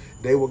brought.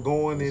 They were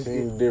going in.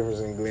 Seen the difference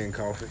in Glen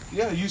Coffee.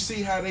 Yeah, you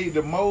see how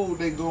the mode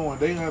they going.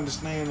 They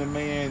understand the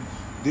man.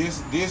 This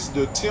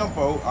the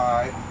tempo. All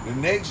right. The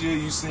next year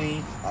you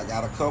seen I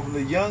got a couple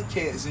of young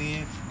cats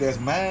in. That's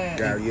mine.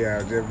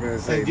 Yeah,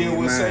 different. And get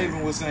what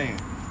Saban was saying.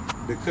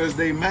 Because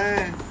they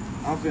mine,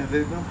 I'm finna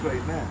let them play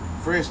now.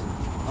 Freshmen.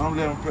 I'm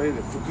letting them play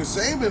that. Because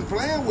Saban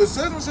playing with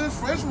such and such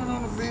freshmen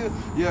on the field.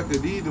 Yeah,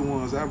 because these the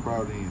ones I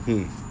brought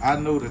in. I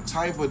know the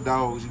type of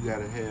dogs you got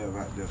to have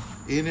out there.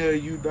 Any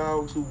of you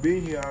dogs who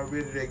been here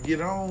already that get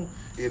on,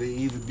 it'll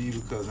either be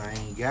because I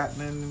ain't got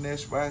nothing in that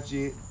spot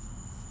yet.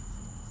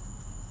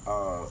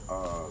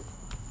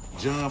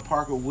 John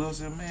Parker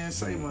Wilson, man,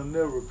 Saban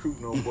never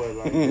recruit no boy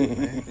like that,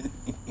 man.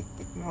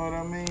 You know what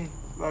I mean?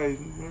 Like,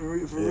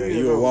 for real.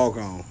 You a walk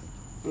on.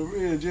 For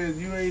real, just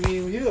you ain't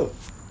even here.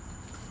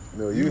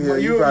 No, you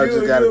probably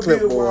just got a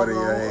clipboard in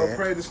your hand. A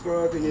practice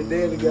squad because your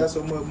daddy got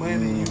so much money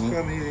and you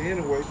come here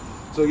anyway.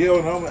 So,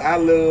 I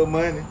love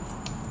money.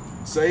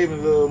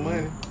 Saving love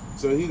money.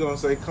 So, he going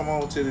to say, come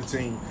on to the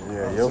team.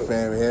 Yeah, your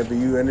family happy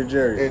you in the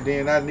jersey. And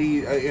then I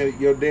need,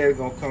 your daddy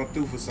going to come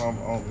through for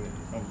something on me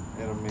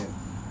in a minute.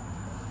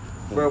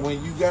 Bro,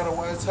 when you got to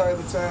watch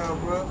Title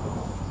Town, bro,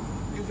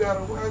 you got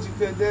to watch it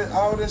because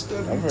all that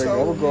stuff you told me.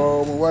 I'm going to go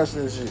home and watch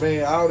that shit.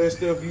 Man, all that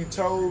stuff you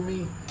told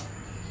me,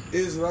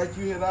 it's like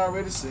you had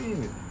already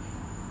seen it.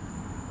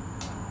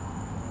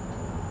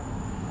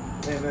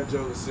 And that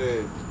joker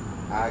said,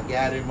 I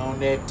got him on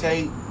that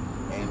tape,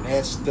 and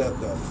that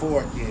stuck a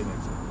fork in it.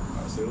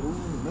 I said, ooh,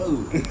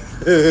 no.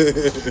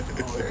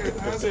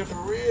 I said,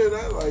 for real?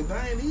 That like,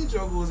 dang, these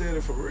jokers was at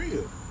it for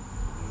real.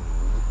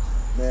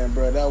 Man,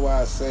 bro, that's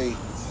why I say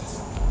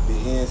the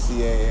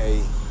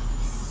NCAA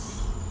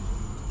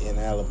in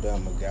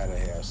Alabama got to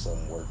have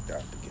something worked out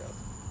together.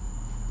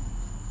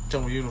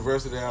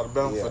 University of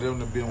Alabama, for them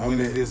to be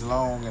winning this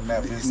long and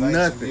not been sanctioned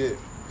nothing yet.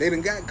 They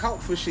done got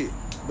caught for shit,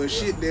 but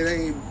shit that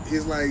ain't.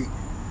 It's like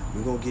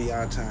we gonna give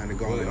y'all time to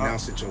go and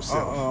announce it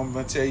yourself. I'm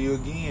gonna tell you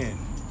again,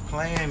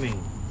 planning.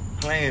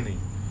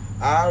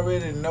 I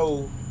already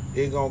know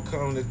it gonna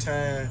come the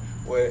time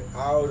where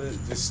all the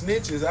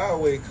snitches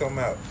always come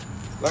out.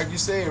 Like you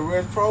said,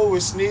 Red Pro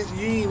was snitch.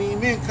 You ain't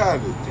even in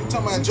college. You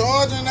talking about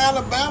Georgia and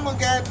Alabama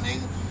got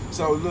nigga.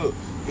 So look.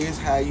 It's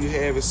how you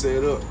have it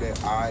set up that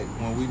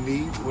when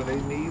they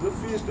need a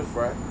fish to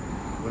fry,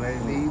 when they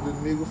need a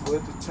nigga for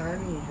it to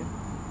turn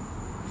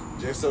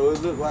in, just so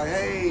it look like,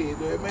 hey,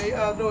 man,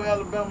 y'all know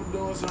Alabama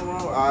doing something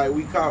wrong. All right,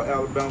 we caught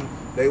Alabama.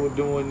 They were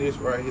doing this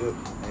right here,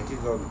 and he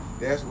goes,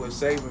 that's what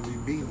Saban be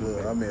beating.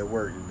 Look, I'm at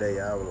work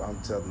today.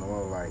 I'm telling them,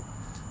 I'm like,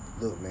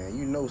 look, man,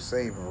 you know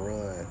Saban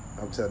run.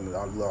 I'm telling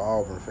a little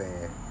Auburn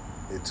fan.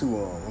 The two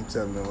of them. I'm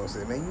telling them, I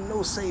said, man, you know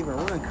Saban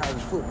run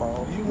college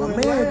football. My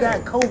man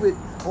got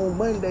COVID on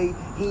Monday.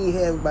 He ain't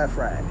have it by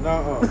Friday.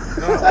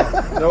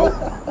 Nope.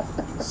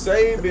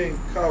 Saban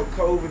caught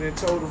COVID and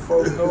told the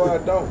folks, no, I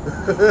don't.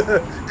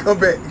 Come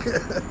back.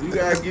 You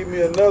gotta give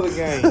me another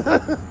game,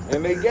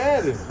 and they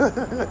got it.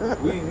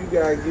 You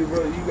gotta give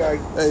up. You gotta.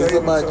 Hey,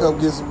 somebody come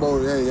get some more.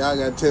 Hey, y'all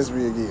gotta test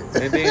me again.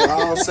 And then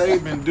all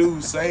Saban do,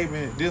 this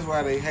is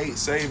why they hate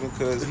Saban,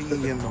 because he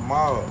in the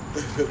mob,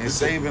 and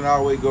Saban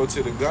always go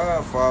to the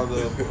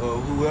Godfather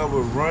of whoever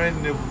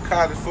run the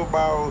college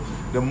football,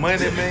 the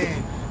money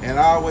man, and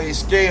always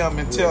scare him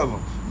and tell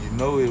him, you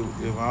know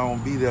if I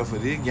don't be there for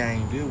this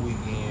game this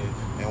weekend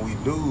and we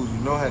lose, you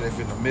know how they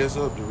finna mess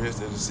up the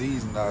rest of the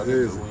season.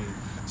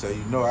 So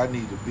you know I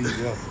need to be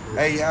there.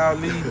 Hey, y'all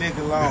leave nigga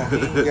alone. He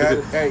ain't got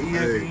it. Hey,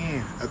 ESPN.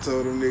 Hey, I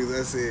told them niggas,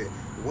 I said,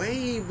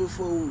 way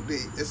before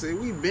I said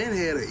we been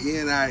had an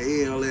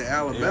NIL in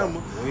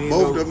Alabama. Yeah,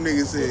 both of them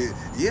niggas said,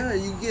 yeah,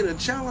 you get a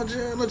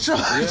challenger and a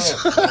charge.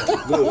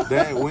 Yeah. Look,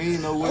 dang, we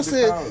ain't know what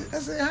to call it. I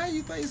said, why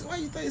you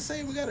think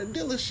Saban got a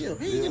dealership?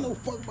 He ain't get no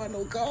fuck by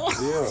no car.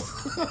 Yeah.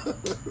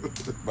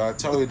 But I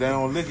told you they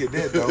don't look at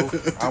that though.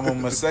 I'm a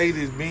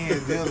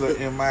Mercedes-Benz dealer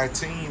and my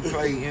team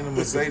play in the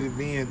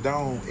Mercedes-Benz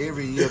Dome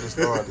every year to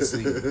start the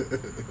season.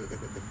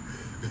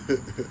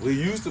 We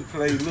used to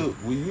play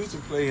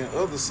in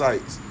other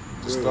sites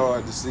to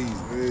start the season.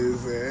 Man,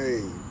 say,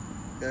 hey,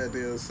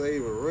 goddamn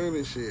Saban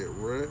running shit,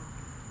 bruh.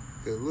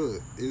 Cause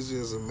look, it's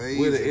just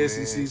amazing. With the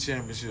SEC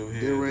championship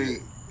here.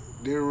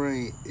 There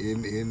ain't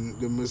in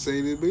the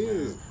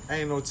Mercedes-Benz.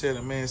 Ain't no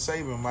telling, man.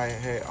 Saban might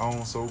have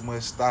owned so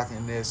much stock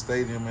in that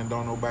stadium and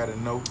don't nobody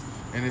know,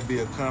 and it'd be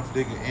a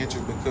conflict of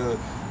interest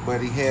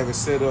but he have it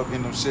set up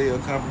in them shell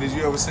companies.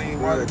 You ever seen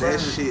Marty Bird? That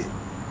shit.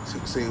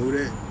 Seen who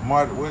that?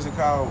 Marty, what's it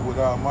called with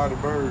Marty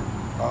Bird?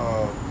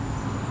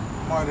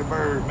 Marty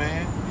Bird,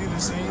 man. You done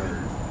seen it?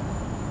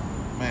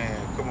 Man,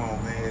 come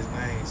on, man. His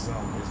name's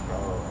something. It's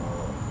called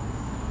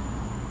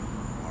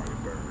Marty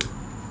Bird.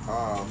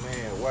 Oh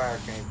man, why I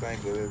can't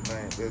think of that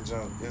name? That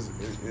junk is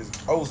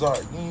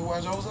Ozark. You ain't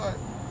watch Ozark?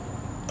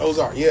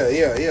 Ozark, yeah,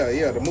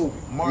 the movie.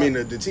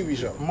 The TV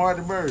show.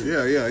 Marty Bird.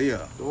 Yeah.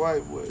 The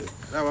white boy.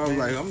 I was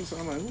like, I'm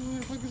like, who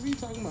the fuck is he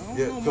talking about?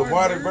 Yeah, because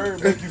Marty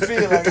Bird make you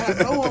feel like I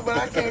know him, but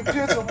I can't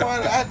picture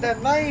Marty.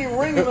 That name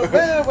ringing a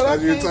bell, but I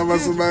can't. You talking about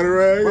somebody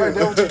right here? Right,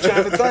 that's what you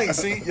trying to think.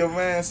 See, your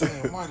man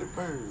saying Marty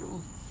Bird.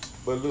 Ooh.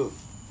 But look,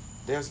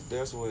 that's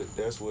what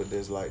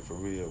that's like for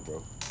real,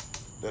 bro.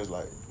 That's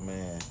like,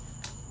 man.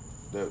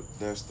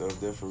 That stuff,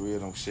 that for real,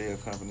 them shell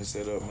companies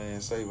set up, man.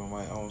 Saban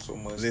might own so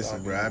much.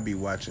 Listen, bro, I be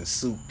watching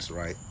Suits,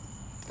 right?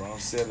 Bro, I'm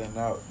selling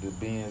out the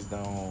Benz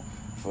Dome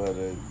for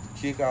the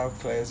kickoff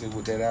classic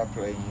that I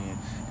play in,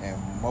 and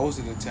most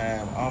of the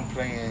time I'm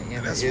playing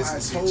in the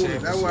SEC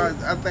championship. That's why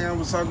I think I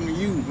was talking to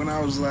you when I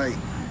was like,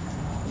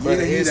 but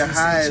yeah, he the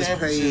highest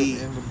paid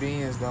in the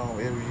Benz Dome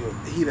every year.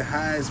 He the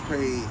highest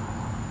paid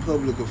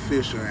public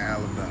official in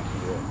Alabama.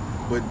 Yeah.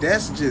 But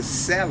that's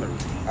just salary.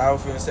 I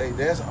was finna say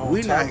that's on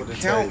we top not of the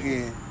counting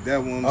table. That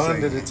one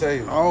under the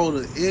table. All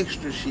the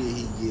extra shit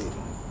he get.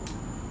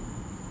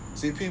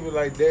 See, people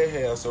like that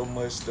have so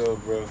much stuff,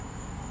 bro.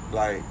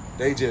 Like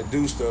they just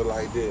do stuff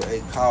like that.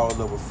 They call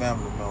up a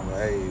family member.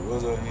 Hey,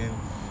 what's up, man?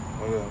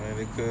 What up, man?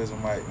 They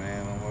cousin Mike,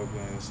 man. I'm up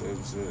there. So,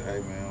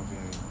 hey, man, I'm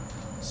finna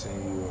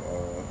send you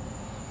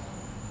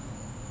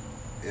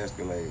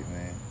Escalade,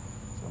 man.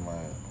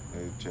 Somebody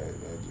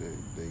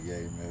they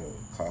gave me a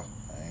car.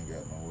 I ain't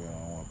got nowhere. I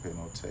don't want to pay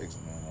no tax or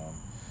nothing.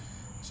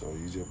 So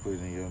you just put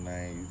it in your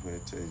name. You pay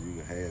tax. You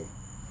can have it.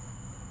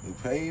 You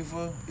paid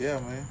for? Yeah,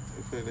 man.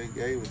 They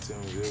gave it to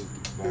me.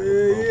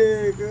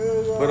 Good.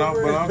 But I'm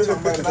talking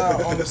about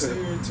now on the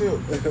serious tip.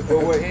 But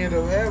what ended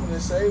up happening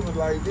is Saban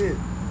like this.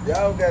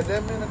 Y'all got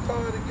that many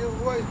cars to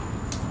give away?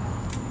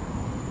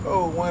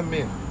 Oh, 1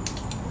 minute.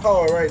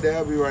 Call right there.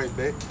 I'll be right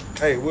back.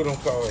 Hey, what them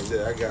cars right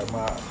there?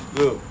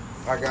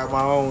 I got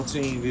my own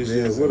team this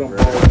year. What them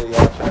cars that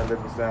y'all trying to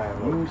let me sign?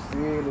 You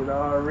said it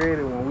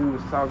already when we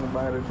was talking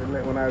about it.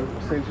 When I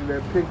sent you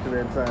that picture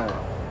that time,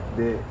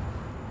 that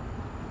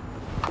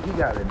he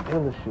got a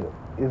dealership.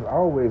 It's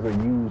always a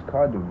used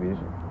car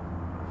division.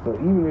 So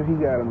even if he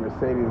got a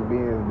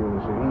Mercedes-Benz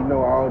dealership, he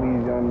know all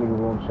these young niggas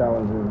want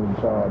Challengers and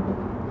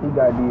Chargers. He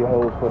got these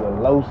hoes for the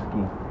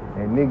Lowski,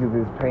 and niggas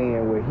is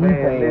paying what he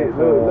paying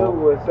for.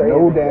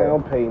 No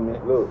down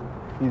payment. Look,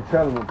 he's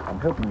telling them, I'm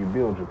helping you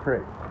build your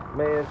credit.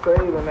 Man,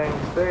 Saban ain't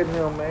studying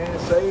him, man.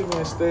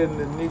 Saban studying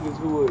the niggas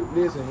who are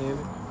listening.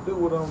 Do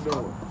what I'm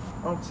doing.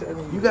 I'm telling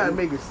you. You gotta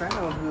make it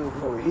sound good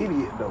for an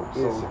idiot though.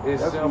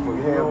 It's simple.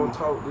 You don't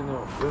talk to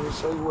them. Let me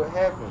show you what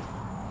happens.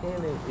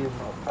 Henny is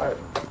my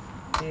partner.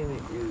 Henny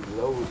is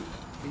loaded.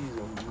 He's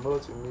a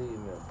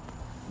multi-millionaire.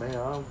 Man,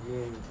 I'm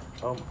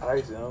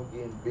icy. I'm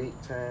getting big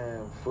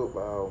time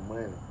football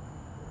money.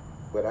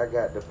 But I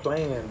got the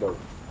plan though.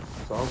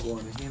 So I'm going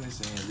to Henny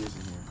saying,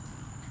 listen here.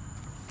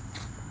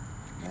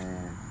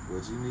 Man,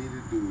 what you need to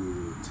do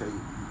is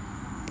take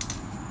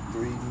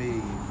 $3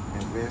 million,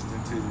 invest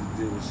into this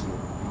dealership.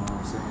 You know what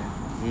I'm saying?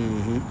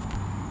 Mm-hmm.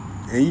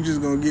 And you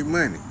just gonna get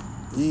money.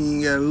 You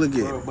ain't gotta look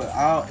at it.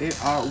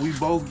 But we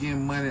both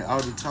getting money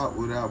out the top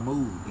without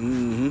moving.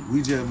 Mm-hmm.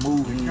 We just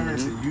moving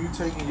currency. You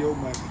taking your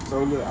money.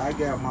 So look, I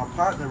got my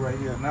partner right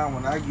here. Now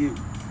when I get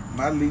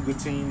my legal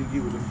team to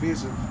give it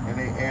official and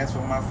they ask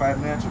for my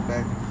financial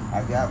backing,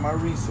 I got my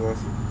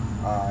resources.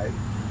 Alright.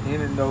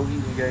 Henny know he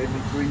done gave me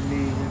 $3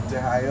 million to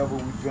however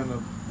we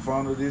finna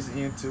funnel this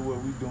into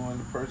what we doing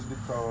to purchase the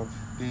car.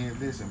 Then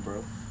listen,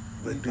 bro.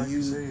 But do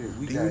you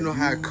know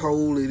how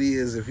cold it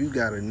is if you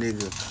got a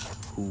nigga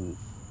who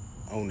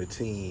on the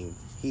team,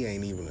 he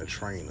ain't even a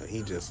trainer.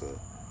 He damn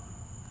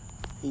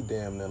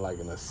near like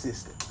an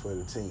assistant for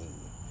the team.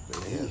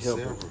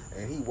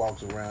 And he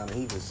walks around and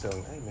he just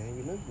telling, hey man,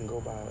 you know you can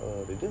go by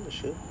the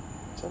dealership.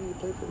 Tell me you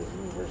play for the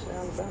University of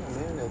Alabama,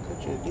 man. They'll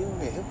cut you a deal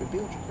and they'll help you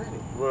build your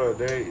credit. Bro,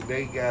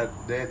 they got,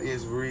 that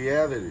is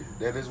reality.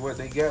 That is what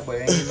they got,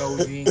 but ain't you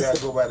ain't got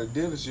to go by the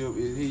dealership.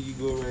 Here you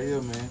go right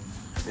here, man.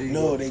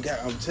 No, they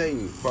got, I'm telling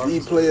you,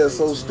 these players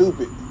so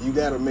stupid, you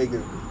got to make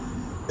it.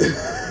 I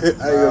ain't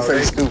gonna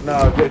say stupid.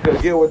 No, they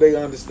get what they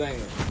understand.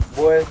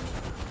 Boy,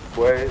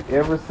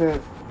 ever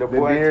since the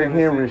Derrick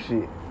Henry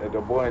shit. The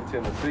boy in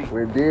Tennessee.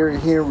 When Derrick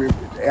Henry,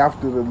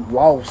 after the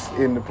loss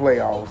in the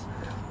playoffs,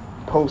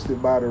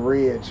 posted by the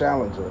Red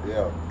Challenger,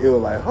 it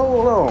was like,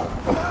 hold on.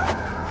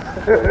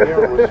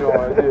 Henry was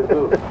showing this,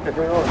 look,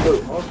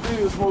 I'm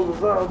still smoking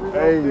sauce.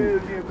 Hey,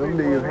 them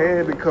niggas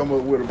had to come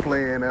up with a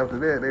plan after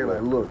that. They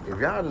like, look, if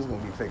y'all just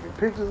gonna be taking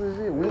pictures and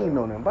shit, we ain't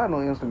know nothing about no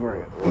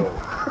Instagram.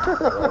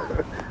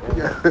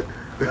 Right.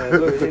 Man,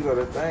 look, here go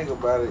the thing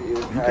about it is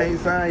you can't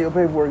sign your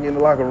paperwork in the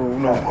locker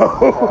room no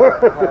more.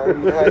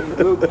 How you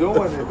look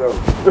doing it though?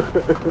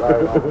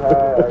 Like, I'm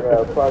high, I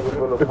got a pocket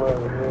full of money,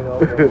 I'm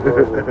gonna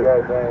go with a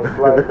goddamn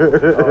flight.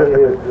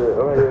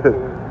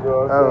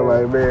 I was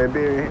like, man,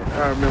 I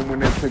remember when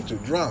that picture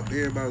dropped,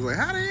 everybody was like,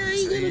 how the hell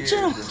you get a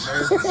challenge?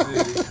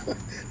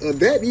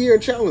 That year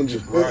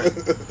Challenger. Right.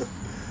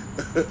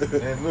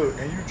 And look,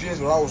 and you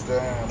just lost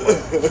that.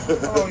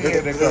 Oh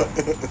yeah, they go.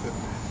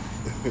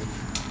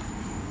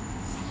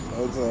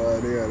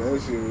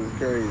 That shit was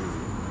crazy.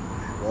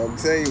 Well, I'm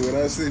telling you, when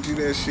I sent you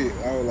that shit,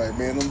 I was like,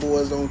 man, them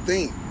boys don't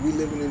think. We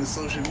living in the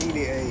social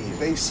media age.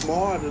 They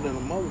smarter than a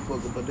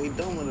motherfucker, but they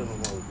dumber than a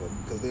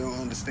motherfucker because they don't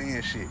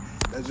understand shit.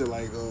 That's just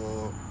like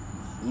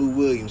Lou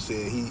Williams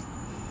said.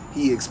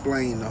 He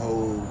explained the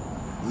whole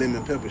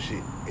lemon pepper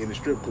shit in the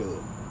strip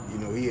club. You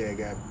know, he had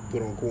got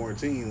put on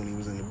quarantine when he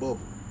was in the bubble,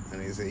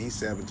 and they said he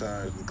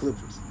sabotaged the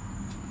Clippers.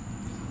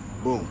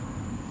 Boom.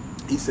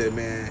 He said,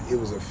 man, it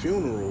was a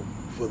funeral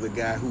for the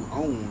guy who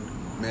owned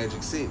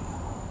Magic City.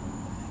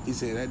 He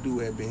said that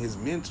dude had been his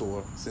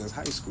mentor since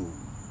high school.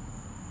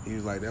 He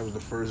was like, that was the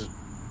first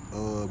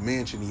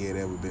mansion he had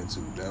ever been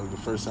to. That was the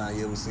first time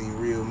he ever seen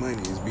real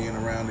money, is being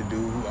around the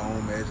dude who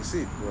owned Magic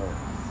City. Right.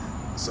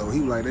 So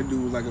he was like, that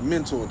dude was like a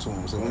mentor to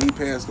him. So when he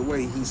passed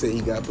away, he said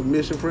he got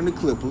permission from the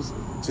Clippers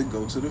to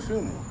go to the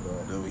funeral.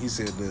 Right. He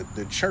said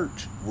the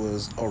church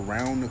was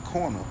around the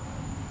corner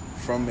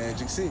from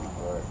Magic City.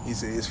 Right. He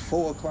said it's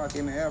 4:00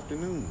 in the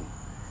afternoon.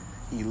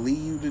 He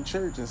leave the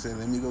church and said,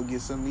 let me go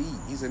get something to eat.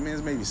 He said, man,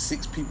 there's maybe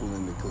 6 people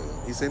in the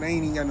club. He said, they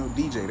ain't even got no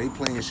DJ. They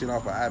playing shit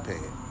off an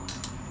iPad.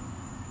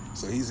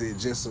 So he said,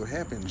 just so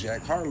happened,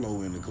 Jack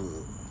Harlow in the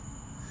club.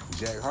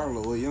 Jack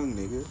Harlow, a young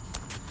nigga.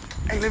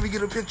 Hey, let me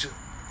get a picture.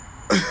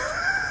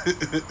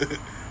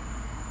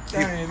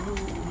 Dang,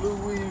 Lou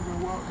Williams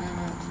walked in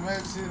the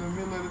Magic City in the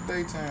middle of the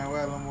daytime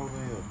while I'm over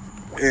here.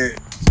 Yeah.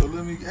 So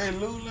let me get a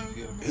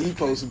picture. He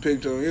posted a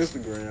picture on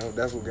Instagram.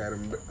 That's what got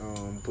him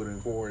put in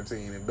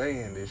quarantine and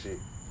banned this shit.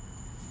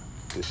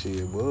 The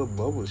shit,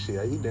 bubble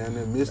shit. He down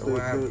there, Mr.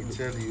 I be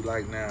telling you,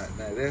 like now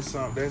that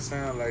sounds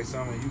like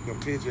something you can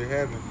picture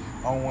having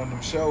on one of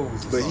them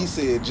shows. But he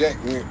said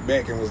Jack went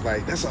back and was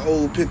like, "That's an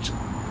old picture."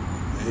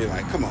 And he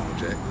like, "Come on,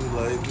 Jack." He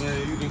like,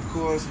 man, you done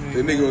course me.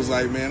 The nigga was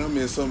like, "Man, I'm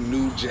in some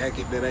new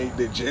jacket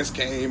that just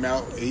came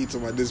out." And he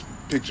talking about this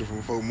picture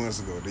from 4 months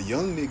ago. The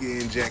young nigga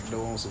in Jack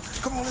though on some,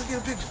 "Come on, let's get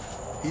a picture."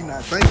 He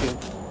not thinking,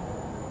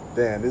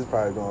 damn, this is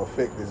probably gonna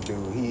affect this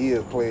dude. He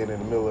is playing in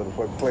the middle of the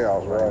fucking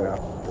playoffs right now.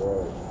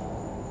 Right.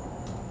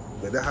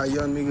 But that's how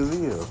young niggas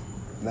is.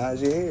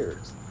 Najee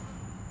Harris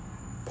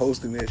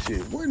posting that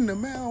shit. Wasn't the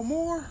Mal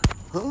Moore?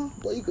 Huh?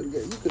 Boy, you could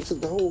took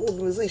the whole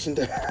organization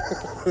down.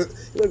 You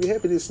might be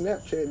happy this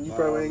Snapchat and you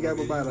probably ain't got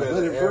about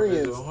 100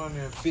 friends.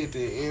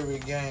 150 every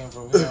game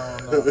from here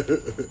on out.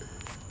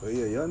 But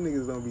yeah, young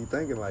niggas don't be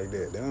thinking like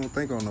that. They don't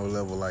think on no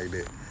level like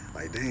that.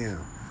 Like, damn,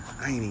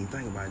 I ain't even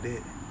think about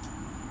that.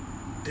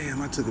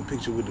 Damn, I took a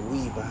picture with the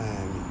weed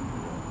behind me.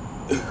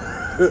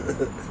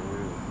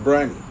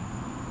 Bronny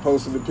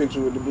posted a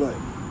picture with the blunt.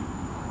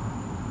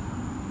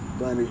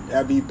 Bronny,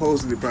 after he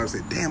posted it, probably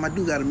said, damn, I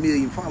do got 1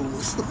 million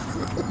followers.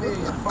 1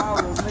 million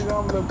followers, nigga,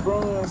 I'm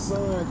LeBron's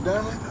son,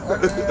 damn it. I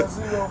got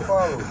 0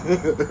 followers.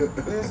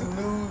 This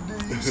new,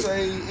 you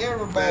say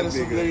everybody's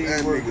some league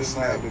That work nigga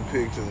snapped a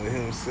picture of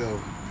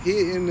himself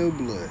hitting the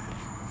blood.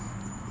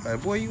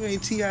 Like, boy, you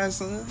ain't T.I.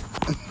 son.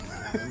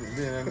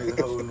 Then that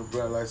nigga holding the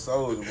breath like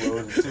Soldier, bro.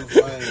 It's too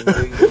funny,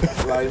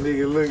 nigga. Like,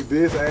 nigga, look,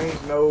 this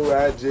ain't no,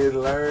 I just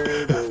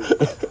learned.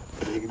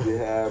 Nigga, this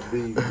how I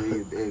be,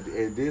 nigga.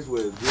 And this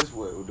was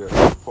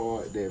the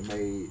part that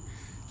made,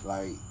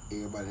 like,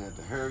 everybody had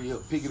to hurry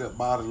up, pick it up,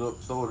 bottle it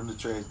up, throw it in the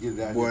trash, get it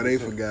out. Boy, they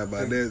forgot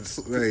about that.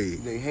 Hey,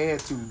 they had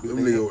to. Them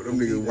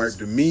niggas wiped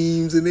the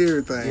memes and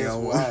everything. Guess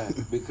why?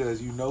 Because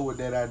you know what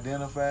that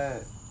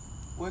identified?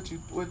 What you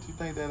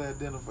think that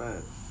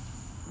identified?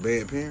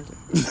 Bad parenting.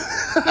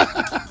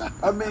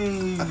 I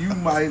mean, you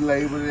might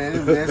label it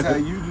if that's how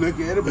you look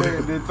at it,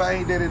 but the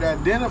thing that it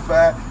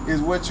identified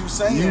is what you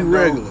saying. You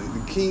regular. The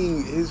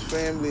king, his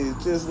family is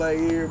just like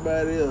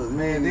everybody else.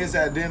 Man, this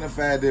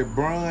identified that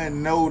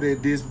Bron know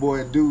that this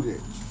boy do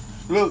that.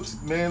 Look,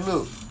 man,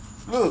 look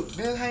Look,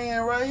 this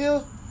hand right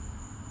here.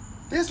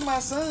 This my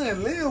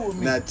son live with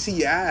me. Now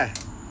T.I.,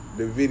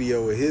 the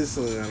video of his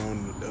son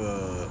on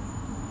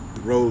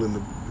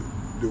rolling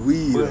the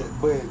weed. But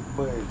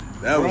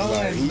that was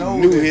like he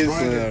knew his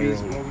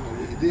son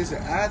rolling. This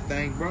I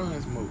think Bron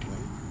smoke, man.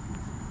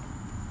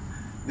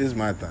 This is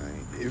my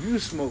thing. If you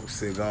smoke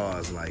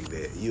cigars like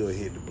that, you'll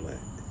hit the blunt.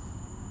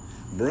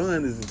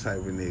 Bron is the type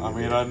of nigga. I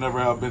mean, I never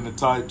have been the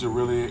type to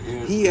really.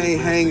 He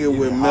ain't hanging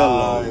with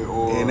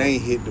Mello and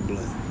ain't hit the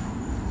blunt.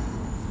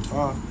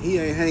 He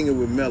ain't hanging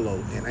with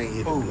Mello and ain't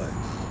hit the blunt.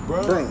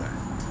 Bron.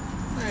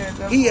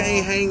 Man, he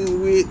ain't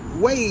hanging with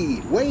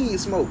Wade. Wade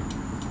smoke.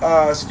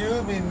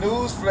 Excuse me,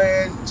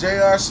 newsflash.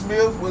 J.R.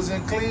 Smith was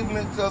in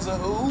Cleveland because of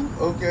who?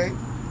 Okay.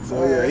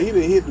 So yeah, he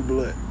done hit the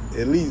blunt.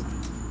 At least.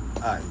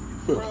 All right.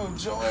 Bro,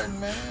 Jordan,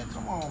 man.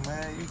 Come on,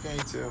 man. You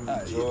can't tell me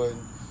Jordan.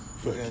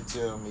 You can't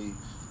tell me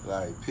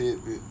like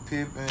Pippen.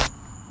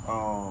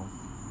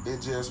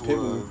 It just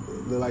was.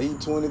 Look like he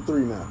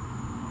 23 now.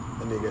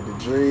 And they got the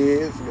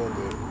dreads.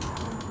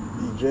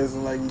 He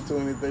dressing like he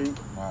 23.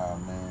 Nah,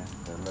 man.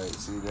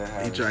 See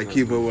that? He try to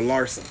keep up with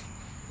Larson.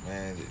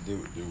 Man, do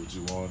what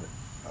you wanted.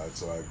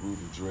 So I grew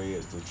the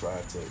dreads to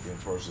try to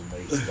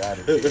impersonate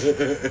Scotty.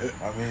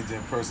 I mean, to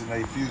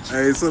impersonate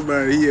Future. Hey,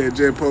 somebody, he had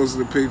just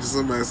posted a picture.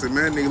 Somebody said,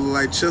 man, nigga look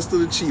like Chester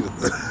the Cheetah.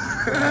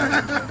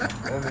 That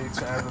nigga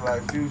trying to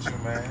like Future,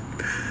 man.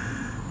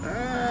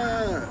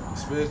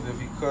 Especially if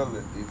he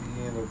colored. If he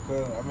end up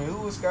coloring. I mean, who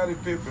was Scottie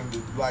Pippen?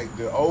 Like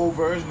the old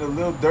version of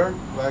Lil Durk?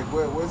 Like,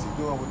 what's he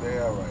doing with the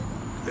hair right now?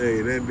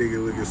 Hey, that nigga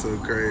looking so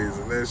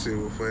crazy. That shit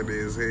was funny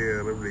as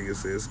hell. Them niggas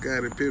said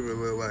Scottie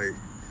Pippen look like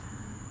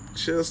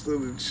Chester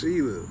the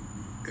Cheetah.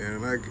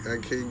 And I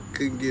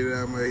couldn't get it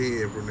out of my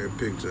head from that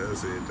picture. I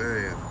said,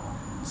 damn.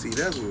 See,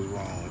 that's what's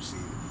wrong.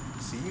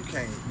 See, you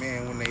can't,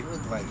 man, when they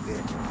look like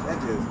that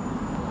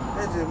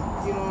just,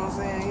 you know what I'm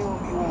saying? You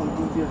want to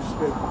be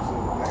disrespectful to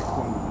the black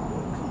queen.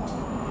 But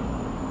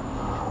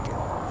come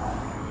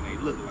on. When they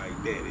look like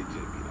that, it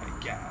just be like,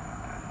 God.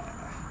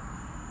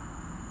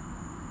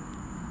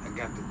 I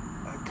got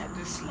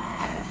the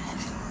slide.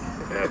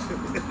 I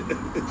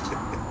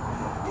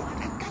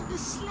got the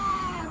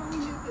slide on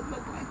you that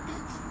look like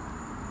this.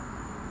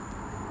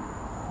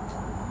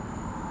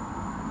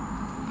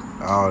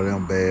 All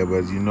them bad,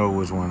 but you know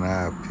which one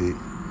I pick.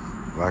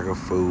 Like a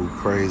fool,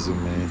 crazy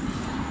man.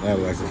 Not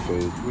like a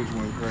fool. Which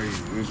one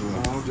crazy? Which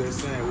one? I'm just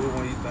saying, which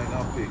one you think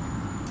I'm picking?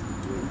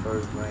 The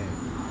first man.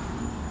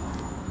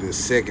 The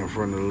second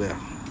from the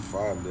left.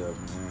 Far left,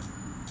 man.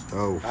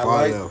 Oh,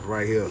 far left,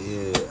 right here.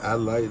 Yeah, I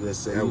like that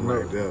second. That one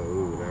right there.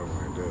 Ooh, that one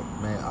right there.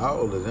 Man,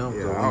 all of them.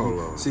 Yeah, all of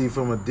them. See,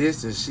 from a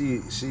distance,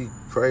 she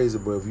crazy,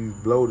 but if you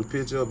blow the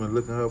picture up and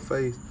look at her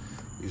face,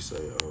 you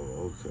say,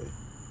 oh, okay.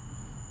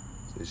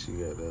 So she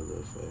got that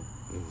little face.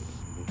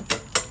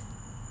 Mm-hmm.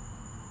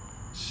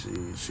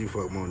 She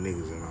fuck more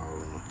niggas than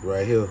all of them.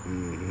 Right here.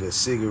 Mm-hmm. The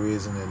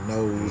cigarettes and the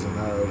nose and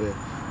all that.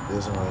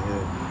 This one right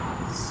here.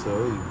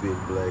 So you big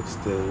black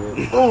stud.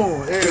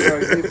 Boom!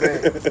 Everybody get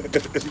back.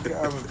 She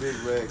called me big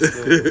black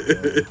stud.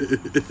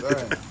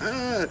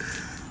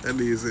 That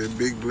nigga said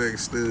big black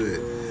stud.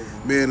 Yeah.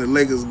 Man, the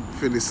Lakers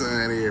finna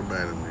sign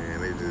everybody,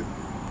 man. They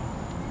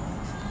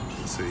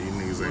just say you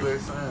niggas Who they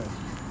ain't. sign?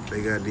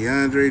 They got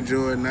DeAndre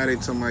Jordan. Now they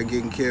talking about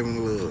getting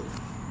Kevin Love.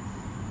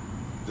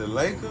 The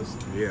Lakers?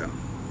 Yeah.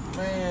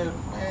 Man,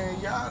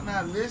 y'all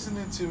not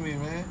listening to me,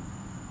 man.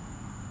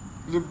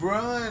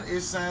 LeBron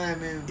is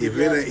signing. If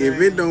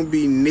it don't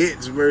be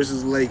Nets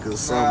versus Lakers,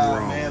 something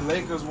wrong. Man,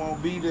 Lakers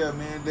won't be there,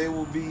 man. They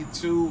will be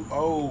too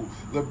old.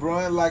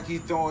 LeBron like he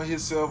throwing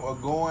himself a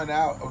going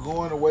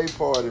away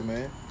party,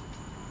 man.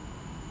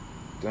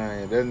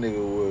 Dang, that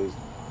nigga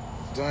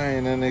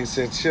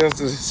said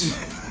Chester.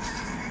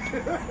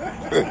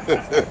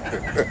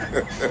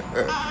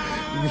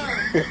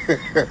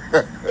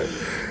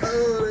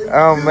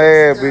 I'm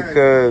mad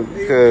because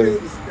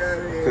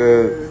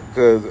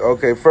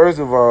okay, first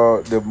of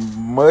all, the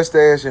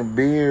mustache and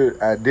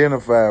beard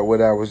identified what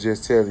I was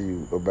just telling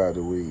you about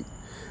the weed.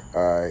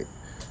 All right.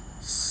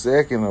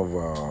 Second of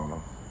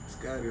all,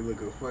 Scotty look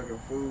a fucking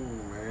fool,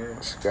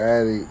 man.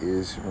 Scotty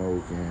is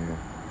smoking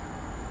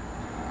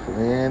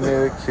plenty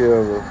of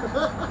killer,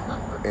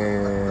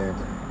 and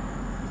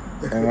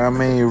I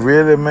mean,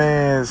 really,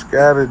 man,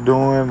 Scotty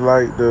doing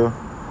like the.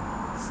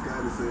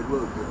 Scotty said,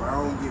 "Look, if I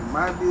don't get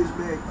my bitch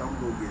back, I'm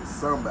gonna get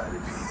somebody,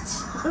 bitch."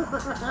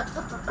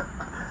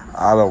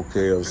 I don't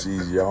care if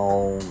she's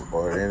young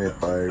or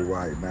anything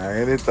right now.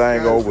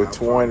 Anything over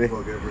 20.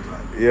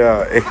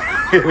 Yeah,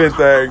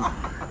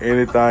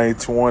 anything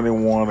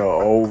 21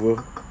 or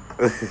over.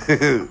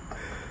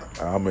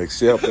 I'm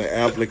accepting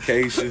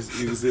applications.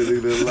 You can see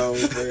it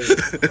alone, man.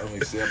 I'm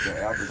accepting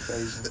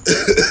applications.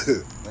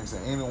 Like I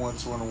said, anyone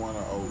 21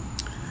 or over.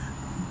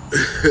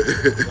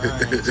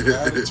 Dang,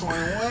 Scotty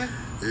 21?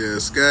 Yeah,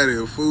 Scotty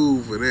a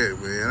fool for that,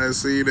 man. I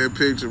seen that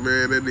picture,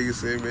 man. That nigga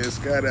said, man,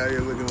 Scotty out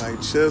here looking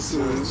like Chester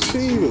and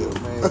Cheetah.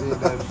 Man, then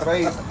that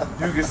face,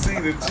 you can see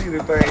the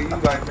cheetah thing. You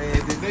like, man,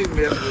 did they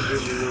mess with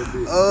this a little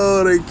bit?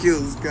 Oh, they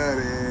killed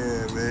Scotty,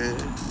 man.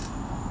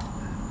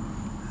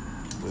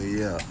 But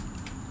yeah.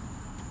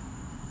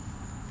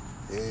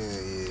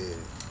 Yeah.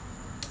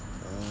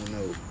 I don't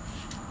know.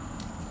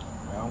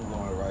 Man, I'm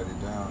going to write it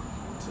down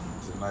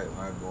tonight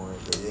when I go in.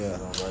 Yeah. You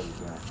going to write it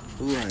down.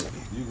 Who ain't?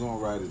 You going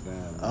to write it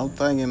down, man. I'm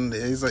thinking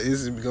it's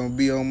going to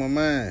be on my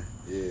mind.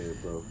 Yeah,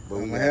 bro. But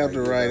I'm going to have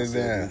to write it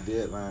down.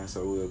 Deadline,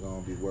 so we're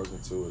going to be working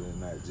to it and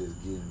not just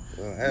getting.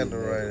 I have to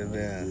write it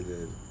down.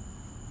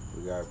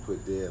 We got to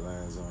put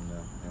deadlines on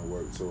them and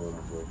work toward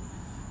them, bro.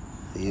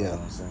 Yeah. You know what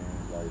I'm saying?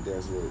 Like,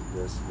 that's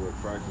what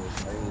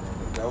progress made.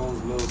 And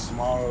those little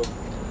small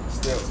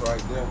steps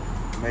right there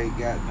make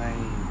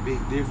goddamn big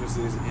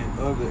differences in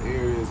other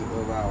areas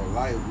of our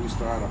life. We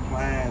start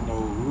applying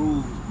those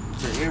rules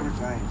to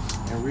everything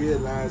and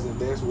realizing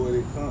that's what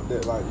it comes,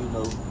 that like, you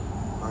know,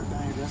 like,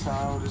 dang, that's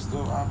how all this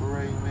stuff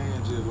operating,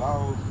 man. Just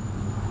laws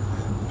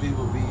and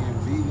people being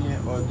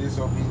obedient or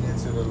disobedient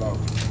to the law.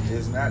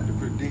 It's not the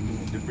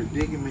predicament. The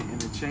predicament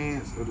and the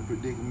chance of the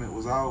predicament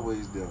was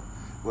always there.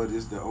 But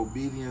it's the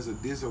obedience or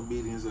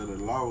disobedience of the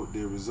law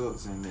that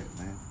results in that,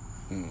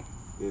 man.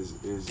 It's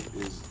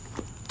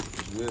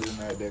really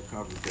not that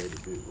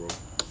complicated, big bro.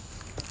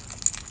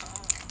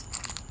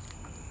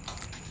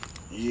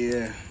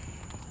 Yeah.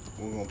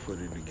 We're going to put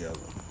it together.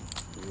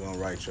 We're going to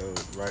write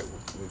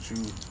what you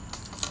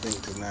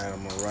think tonight.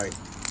 I'm going to write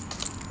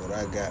what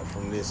I got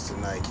from this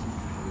tonight.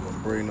 We're going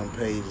to bring them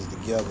pages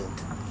together.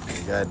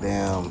 And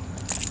goddamn.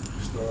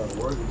 Start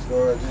working,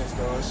 start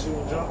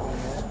shooting, jumping,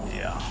 man.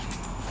 Yeah.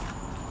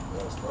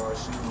 Start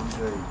shooting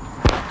today.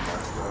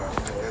 Start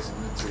passing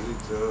it to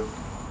each other.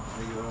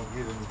 Nigga don't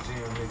get in the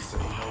gym, nigga say,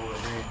 you know what,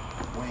 man?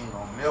 We ain't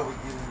gonna never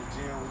get in the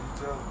gym with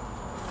each other.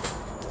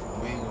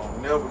 We ain't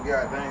gonna never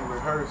goddamn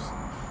rehearse.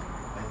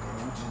 And then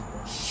we just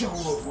show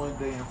up one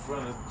day in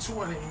front of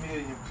 20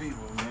 million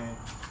people, man.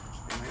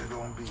 And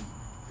it'll be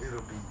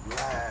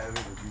live,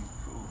 it'll be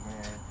cool,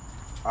 man.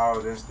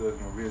 All that stuff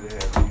can really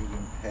happen. You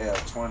can have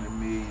 20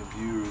 million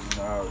viewers and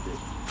all that.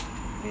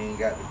 You ain't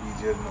got to be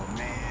just no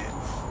man.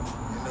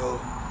 You know,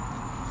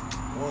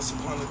 once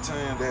upon a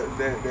time,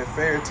 that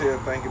fairy tale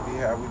thing could be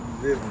how we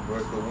be living, bro.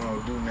 Because we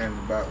don't do nothing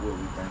about what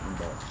we thinking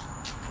about.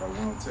 Like, we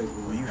don't take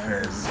what we You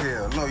fast as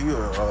hell. No, you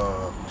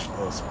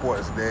a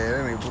sports dad.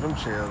 That ain't put them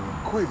chairs in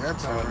quick. I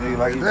told you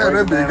like that.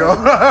 That be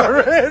gone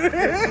already.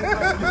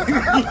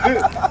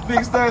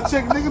 Nigga start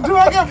checking. Nigga, do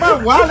I got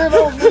my wallet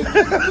on me?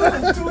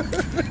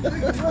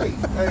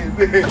 Hey,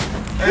 nigga.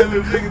 Hey,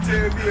 little nigga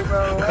tell me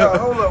about,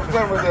 hold up,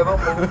 play with that.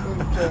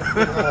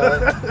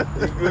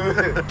 You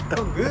good?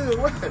 I'm good.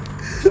 What?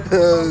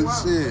 Oh,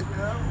 shit.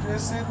 I'm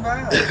just sitting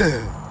down.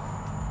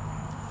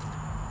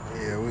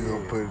 Yeah, we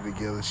gonna put it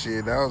together.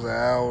 Shit, that was an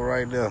hour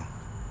right there.